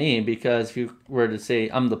doesn't to me, because if you were to say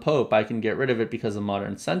I'm the Pope, I can get rid of it because of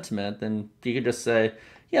modern sentiment. Then you could just say,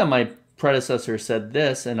 yeah, my predecessor said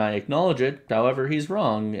this, and I acknowledge it. However, he's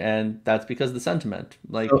wrong, and that's because of the sentiment.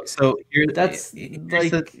 So, Like so that's here's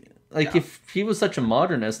the like yeah. if he was such a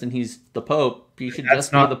modernist and he's the Pope, he should That's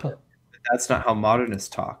just be the not Pope. that's not how modernists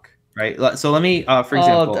talk, right? So let me, for Oh,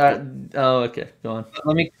 example, okay, go on.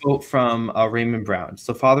 let me quote from Raymond Brown.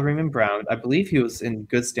 So Father Raymond Brown, I believe he was in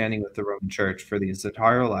good standing with the Roman Church for his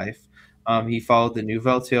entire life. He followed the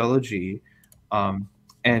Nouvelle Theologie, um,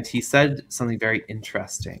 and he said something very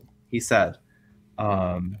interesting. He said,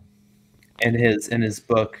 um, in his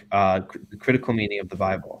book, The Critical Meaning of the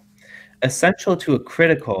Bible, essential to a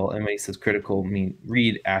critical, and when he says critical, mean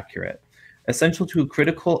read accurate. Essential to a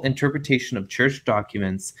critical interpretation of church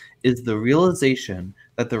documents is the realization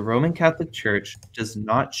that the Roman Catholic Church does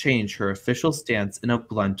not change her official stance in a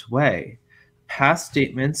blunt way. Past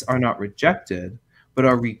statements are not rejected, but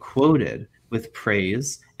are requoted with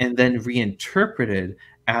praise and then reinterpreted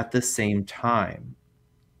at the same time.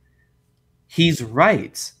 He's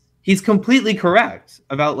right. He's completely correct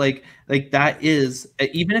about like that is,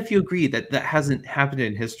 even if you agree that that hasn't happened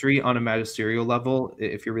in history on a magisterial level,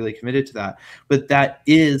 if you're really committed to that, but that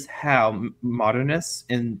is how modernists,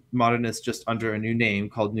 and modernists just under a new name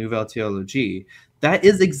called Nouvelle Theologie, that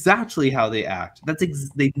is exactly how they act.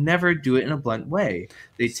 They never do it in a blunt way.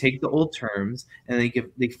 They take the old terms and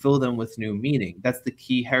they fill them with new meaning. That's the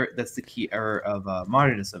key error of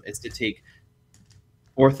modernism, is to take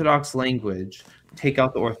Orthodox language, take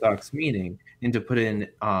out the Orthodox meaning, and to put in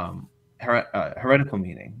heretical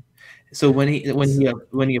meaning. So when he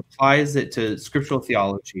applies it to scriptural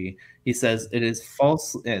theology, he says it is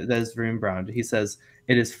false. That is William Brown. He says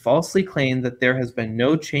it is falsely claimed that there has been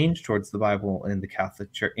no change towards the Bible in the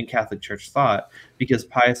Catholic Church thought, because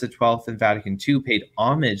Pius XII and Vatican II paid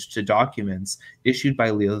homage to documents issued by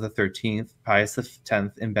Leo XIII, Pius X,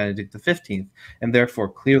 and Benedict XV, and therefore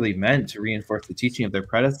clearly meant to reinforce the teaching of their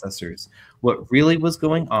predecessors. What really was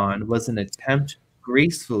going on was an attempt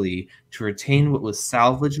gracefully to retain what was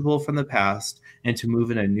salvageable from the past and to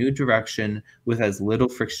move in a new direction with as little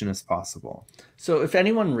friction as possible. So, if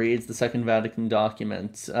anyone reads the Second Vatican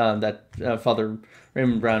documents that Father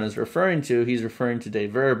Raymond Brown is referring to, he's referring to De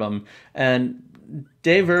Verbum, and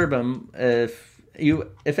De Verbum, if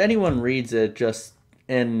anyone reads it just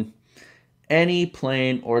in any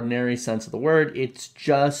plain, ordinary sense of the word, it's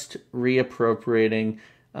just reappropriating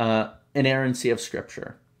inerrancy of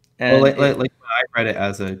Scripture, Well, and like it. when I read it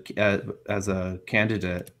as a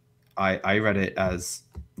candidate, I read it as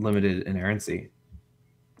limited inerrancy,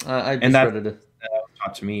 I and just read it. that was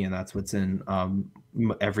taught to me, and that's what's in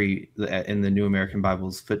every in the New American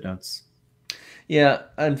Bible's footnotes. Yeah,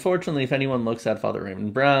 unfortunately, if anyone looks at Father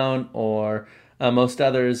Raymond Brown or most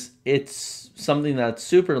others, it's something that's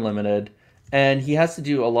super limited, and he has to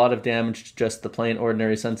do a lot of damage to just the plain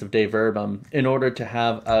ordinary sense of De Verbum in order to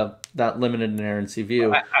have that limited inerrancy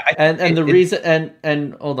view. I think And the reason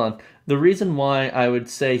and hold on, the reason why I would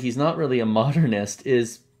say he's not really a modernist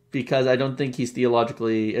is because I don't think he's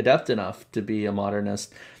theologically adept enough to be a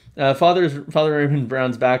modernist. Father Raymond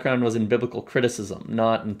Brown's background was in biblical criticism,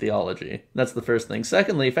 not in theology. That's the first thing.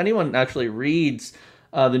 Secondly, if anyone actually reads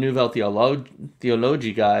the Nouvelle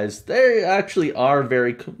Theologie guys, they actually are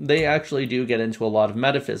they actually do get into a lot of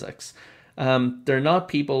metaphysics. They're not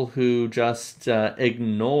people who just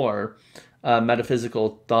ignore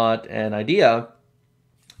metaphysical thought and idea,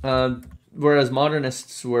 whereas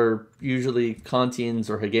modernists were usually Kantians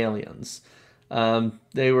or Hegelians.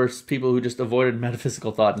 They were people who just avoided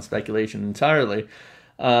metaphysical thought and speculation entirely.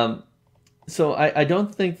 So I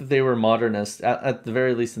don't think that they were modernists, at the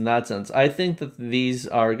very least in that sense. I think that these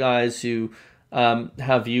are guys who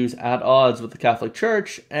have views at odds with the Catholic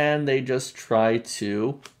Church, and they just try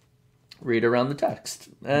to read around the text.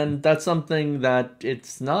 And that's something that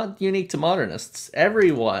it's not unique to modernists.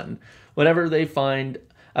 Everyone, whenever they find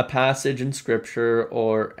a passage in Scripture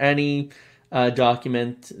or any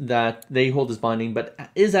document that they hold as binding but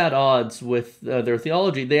is at odds with their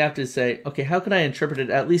theology, they have to say, okay, how can I interpret it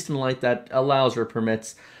at least in light that allows or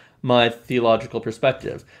permits my theological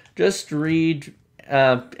perspective? Just read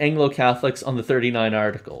Anglo-Catholics on the 39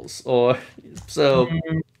 Articles. Or so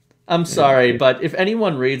I'm sorry, but if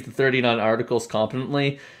anyone reads the 39 Articles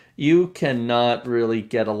competently, you cannot really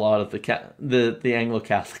get a lot of the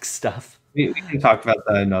Anglo-Catholic stuff. We can talk about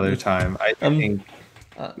that another time. I Um, think,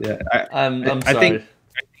 uh, yeah, I'm I think sorry.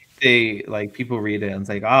 they like people read it and it's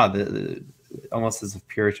like almost as if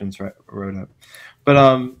Puritans wrote it. But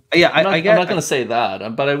yeah, I I'm get not going to say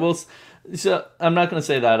that, but I will. So I'm not going to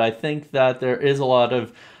say that. I think that there is a lot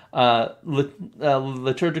of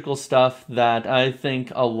liturgical stuff that I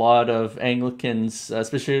think a lot of Anglicans,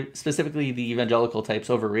 specifically the evangelical types,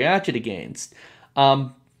 overreacted against.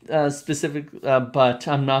 But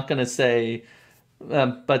I'm not going to say.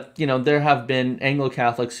 But there have been Anglo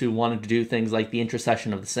Catholics who wanted to do things like the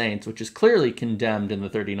intercession of the saints, which is clearly condemned in the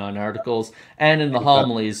 39 Articles and in the that.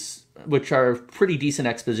 homilies, which are pretty decent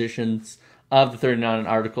expositions of the 39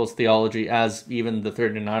 Articles theology, as even the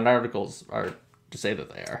 39 Articles are to say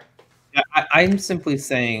that they are. Yeah, I'm simply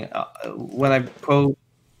saying when I quote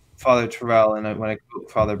Father Terrell and when I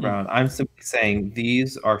quote Father Brown, I'm simply saying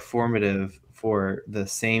these are formative for the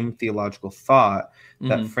same theological thought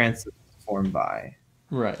that Francis was formed by.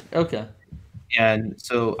 Right. Okay. And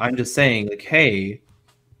so I'm just saying, like, hey,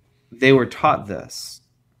 they were taught this.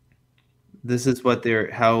 This is what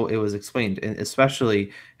how it was explained, and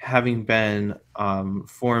especially having been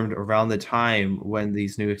formed around the time when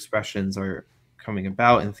these new expressions are coming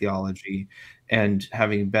about in theology, and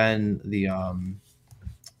having been the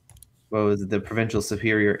what was it, the provincial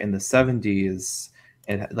superior in the 70s,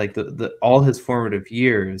 and like the all his formative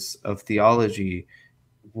years of theology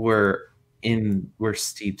were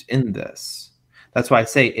steeped in this. That's why I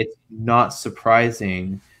say it's not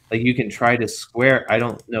surprising. Like you can try to square, I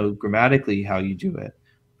don't know grammatically how you do it,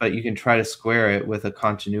 but you can try to square it with a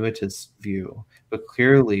continuitous view. But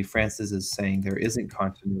clearly Francis is saying there isn't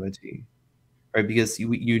continuity, right? Because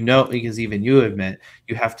because even you admit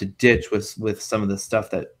you have to ditch with some of the stuff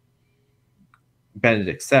that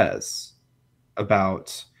Benedict says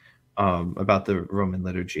about the Roman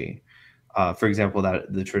liturgy. For example,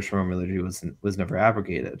 that the traditional Roman liturgy was never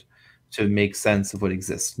abrogated to make sense of what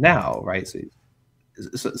exists now, right?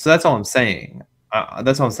 So that's all I'm saying.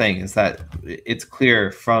 That's all I'm saying is that it's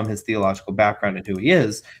clear from his theological background and who he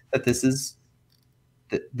is that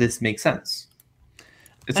this makes sense.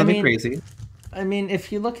 It's I something mean, crazy.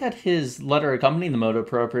 if you look at his letter accompanying the Motu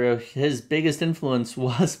Proprio, his biggest influence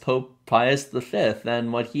was Pope Pius V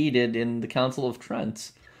and what he did in the Council of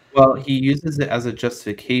Trent. Well, he uses it as a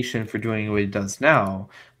justification for doing what he does now,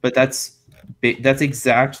 but that's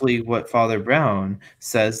exactly what Father Brown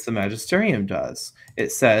says the magisterium does.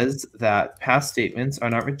 It says that past statements are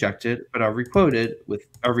not rejected, but are requoted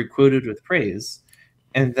with praise,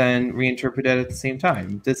 and then reinterpreted at the same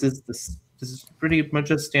time. This is pretty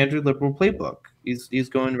much a standard liberal playbook. He's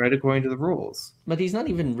going right according to the rules. But he's not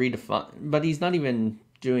even But he's not even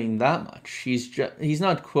doing that much. He's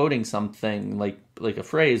not quoting something like a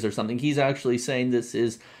phrase or something. He's actually saying this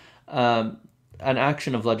is um, an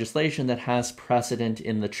action of legislation that has precedent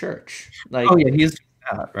in the church. Oh Like, yeah, he's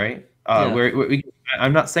that right. yeah,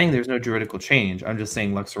 I'm not saying there's no juridical change. I'm just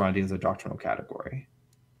saying lex orandi is a doctrinal category.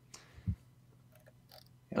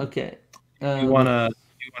 Yeah. okay. You wanna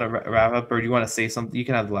you wanna wrap up, or do you want to say something? You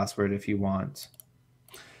can have the last word if you want.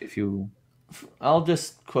 If you I'll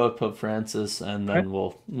just quote Pope Francis, and right, then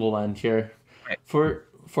we'll end here. right.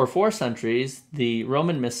 For 4 centuries, the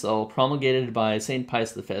Roman Missal promulgated by Saint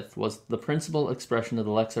Pius V was the principal expression of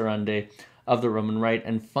the lex orandi of the Roman Rite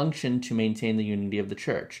and functioned to maintain the unity of the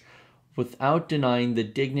Church, without denying the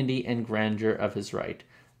dignity and grandeur of his rite.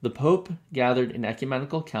 The Pope gathered in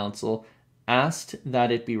ecumenical council, asked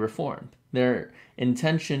that it be reformed. Their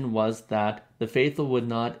intention was that the faithful would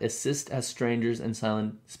not assist as strangers and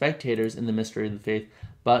silent spectators in the mystery of the faith,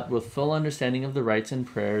 but with full understanding of the rites and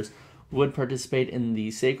prayers, would participate in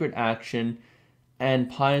the sacred action and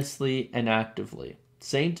piously and actively.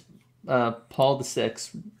 Saint Paul VI,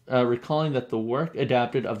 recalling that the work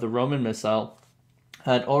adapted of the Roman Missal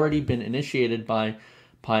had already been initiated by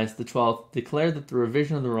Pius XII, declared that the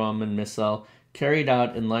revision of the Roman Missal, carried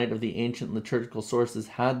out in light of the ancient liturgical sources,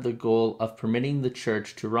 had the goal of permitting the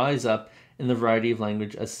Church to rise up in the variety of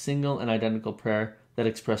language a single and identical prayer that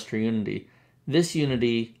expressed her unity. This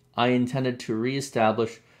unity I intended to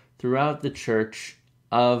re-establish throughout the Church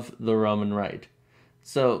of the Roman Rite.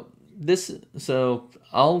 So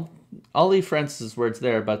I'll leave Francis's words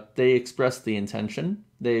there, but they express the intention.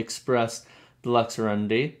 They express the lex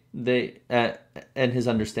orandi. And his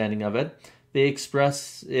understanding of it. They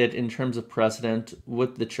express it in terms of precedent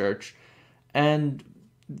with the Church, and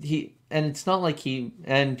it's not like he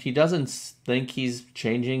doesn't think he's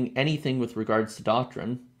changing anything with regards to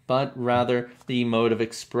doctrine, but rather the mode of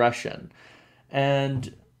expression.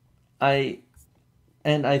 And I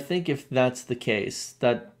think if that's the case,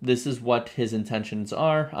 that this is what his intentions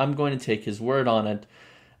are, I'm going to take his word on it.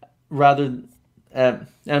 I'm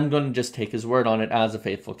going to just take his word on it as a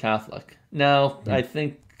faithful Catholic. Now, I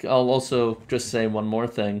think I'll also just say one more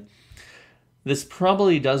thing. This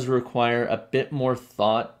probably does require a bit more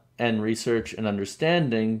thought and research and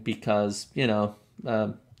understanding because legal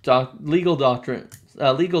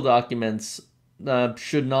documents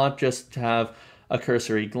should not just have a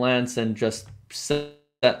cursory glance and you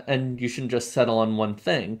shouldn't just settle on one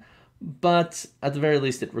thing. But at the very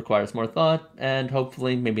least, it requires more thought, and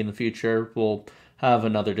hopefully, maybe in the future, we'll have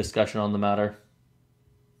another discussion on the matter.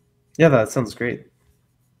 Yeah, that sounds great.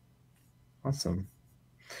 Awesome.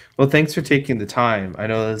 Well, thanks for taking the time. I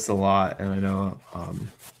know this is a lot, and I know,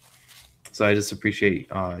 so I just appreciate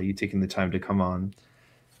you taking the time to come on.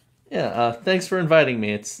 Yeah, thanks for inviting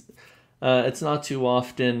me. It's not too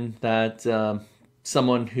often that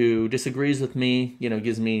someone who disagrees with me,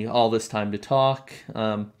 gives me all this time to talk.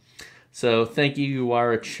 So thank you. You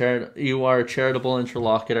are a charitable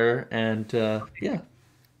interlocutor, and yeah.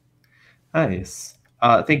 Nice.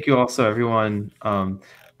 Thank you also, everyone.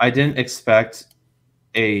 I didn't expect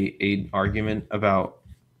a argument about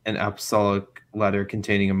an apostolic letter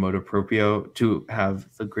containing a motu proprio to have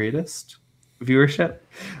the greatest viewership,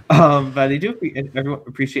 but I do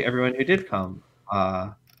appreciate everyone who did come.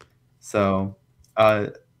 So, uh,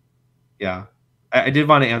 yeah, I did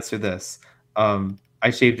want to answer this. I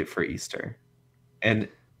shaved it for Easter, and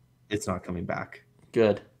it's not coming back.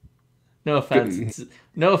 Good. No offense.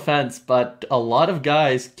 No offense, but a lot of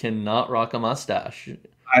guys cannot rock a mustache.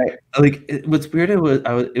 What's weird.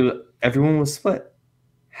 Everyone was split.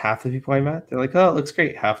 Half the people I met, they're like, "Oh, it looks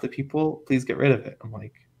great." Half the people, please get rid of it. I'm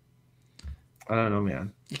like, I don't know,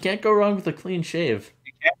 man. You can't go wrong with a clean shave.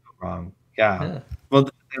 You can't go wrong. Yeah. Yeah. Well,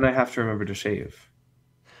 then I have to remember to shave.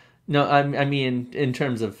 No, I mean in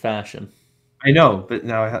terms of fashion. I know, but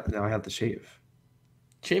now I have to shave.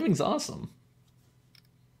 Shaving's awesome.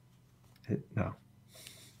 No,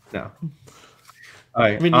 no. All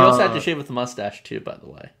right. I mean, you also have to shave with a mustache too, by the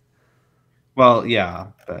way. Well,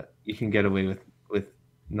 yeah, but you can get away with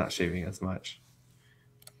not shaving as much.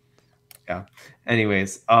 Yeah.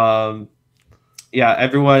 Anyways, yeah,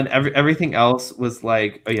 everything else was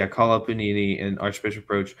like, oh yeah, call up Bonini and Archbishop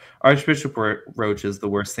Roach. Archbishop Roach is the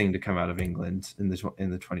worst thing to come out of England in the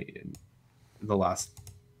last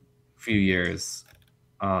few years.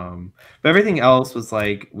 But everything else was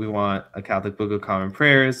like, we want a Catholic Book of Common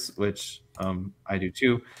Prayers, which I do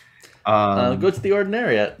too. Go to the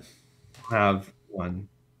ordinariate. Have one.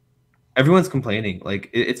 Everyone's complaining. Like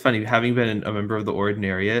it's funny, having been a member of the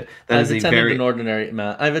ordinariate. I've attended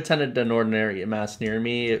an ordinary mass near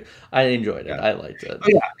me. I enjoyed it. Yeah. I liked it. Oh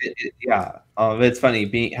yeah, yeah. It's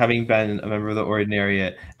funny having been a member of the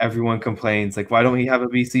ordinariate. Everyone complains like, why don't we have a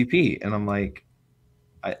BCP? And I'm like,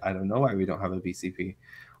 I don't know why we don't have a BCP.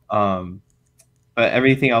 But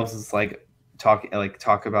everything else is like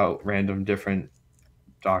talk about random different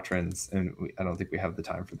doctrines, and I don't think we have the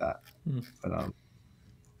time for that.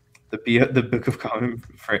 But the Book of Common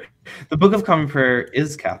Prayer, the Book of Common Prayer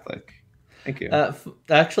is Catholic. Thank you.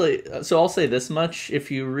 Actually, so I'll say this much: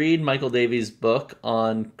 if you read Michael Davies' book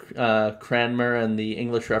on Cranmer and the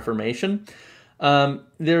English Reformation,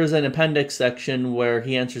 there is an appendix section where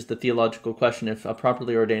he answers the theological question: if a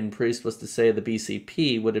properly ordained priest was to say the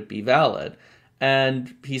BCP, would it be valid?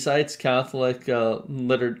 And he cites Catholic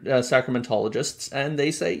sacramentologists, and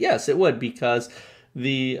they say yes, it would, because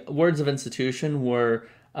the words of institution were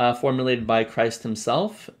formulated by Christ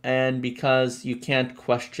himself, and because you can't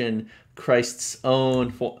question Christ's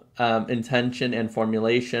own intention and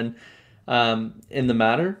formulation in the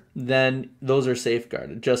matter, then those are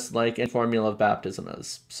safeguarded, just like a formula of baptism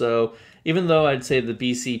is. So even though I'd say the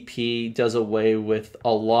BCP does away with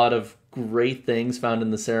a lot of great things found in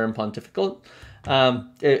the Serum Pontifical,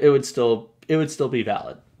 it would still be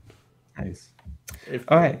valid. Nice.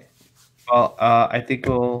 All right. Well, I think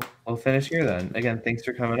we'll finish here then. Again, thanks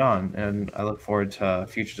for coming on, and I look forward to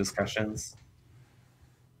future discussions.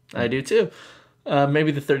 I do too.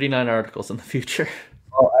 Maybe the 39 articles in the future.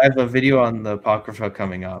 Well, I have a video on the Apocrypha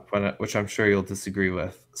coming up, which I'm sure you'll disagree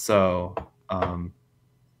with. So,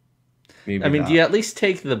 maybe. I mean, do you at least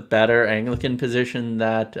take the better Anglican position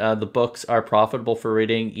that the books are profitable for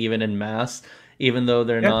reading, even in Mass, even though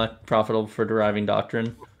they're not profitable for deriving doctrine?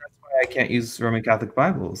 That's why I can't use Roman Catholic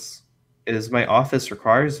Bibles. My office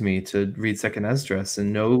requires me to read Second Esdras,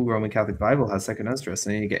 and no Roman Catholic Bible has Second Esdras.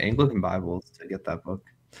 I need to get Anglican Bibles to get that book.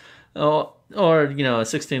 Oh, or a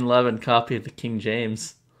 1611 copy of the King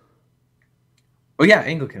James. Oh yeah,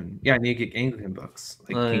 Anglican. Yeah, I need to get Anglican books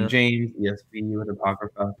like King James, ESV, with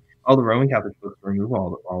Apocrypha. All the Roman Catholic books remove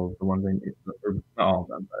all of the ones I need, or not all of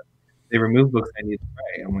them, but they remove books I need to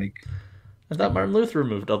pray. I'm like, I thought Martin Luther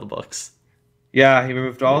removed all the books. Yeah, he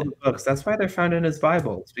removed all Yeah. the books. That's why they're found in his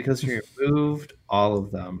Bibles, because he removed all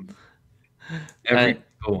of them, every And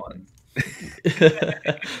single one.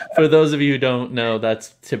 for those of you who don't know,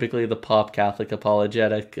 that's typically the pop Catholic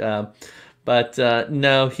apologetic. But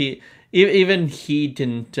no, even he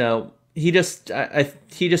didn't. He just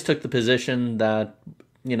took the position that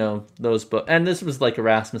those books, and this was like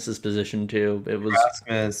Erasmus's position too. It was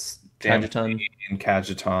Erasmus, Cajetan. Damnation,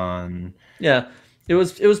 Cajetan. Yeah, it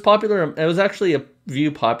was popular. It was actually a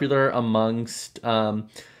view popular amongst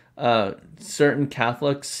certain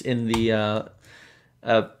Catholics in the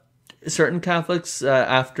uh, certain Catholics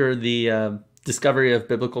after the discovery of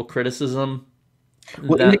biblical criticism.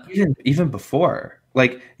 Well, even That even even before,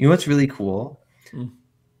 like, you know what's really cool? mm,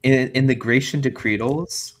 In the Gratian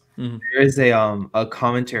Decretals, mm, there is a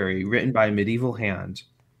commentary written by a medieval hand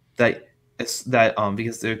that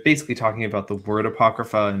because they're basically talking about the word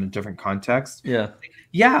apocrypha in a different context. yeah.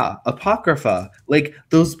 Yeah, apocrypha, like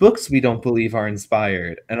those books we don't believe are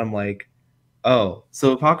inspired, and I'm like, oh,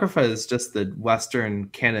 so apocrypha is just the Western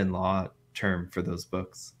canon law term for those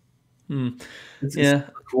books. Mm, It's yeah.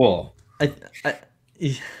 cool. I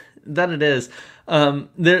that it is.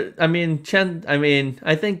 There. I mean, Chen. I mean,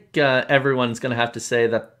 I think everyone's gonna have to say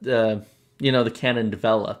that the canon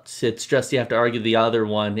developed. It's just you have to argue the other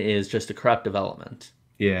one is just a corrupt development.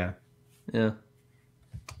 Yeah. Yeah.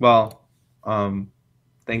 Well, um,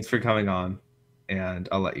 thanks for coming on, and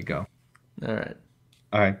I'll let you go. All right.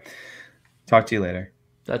 All right. Talk to you later.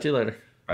 Talk to you later.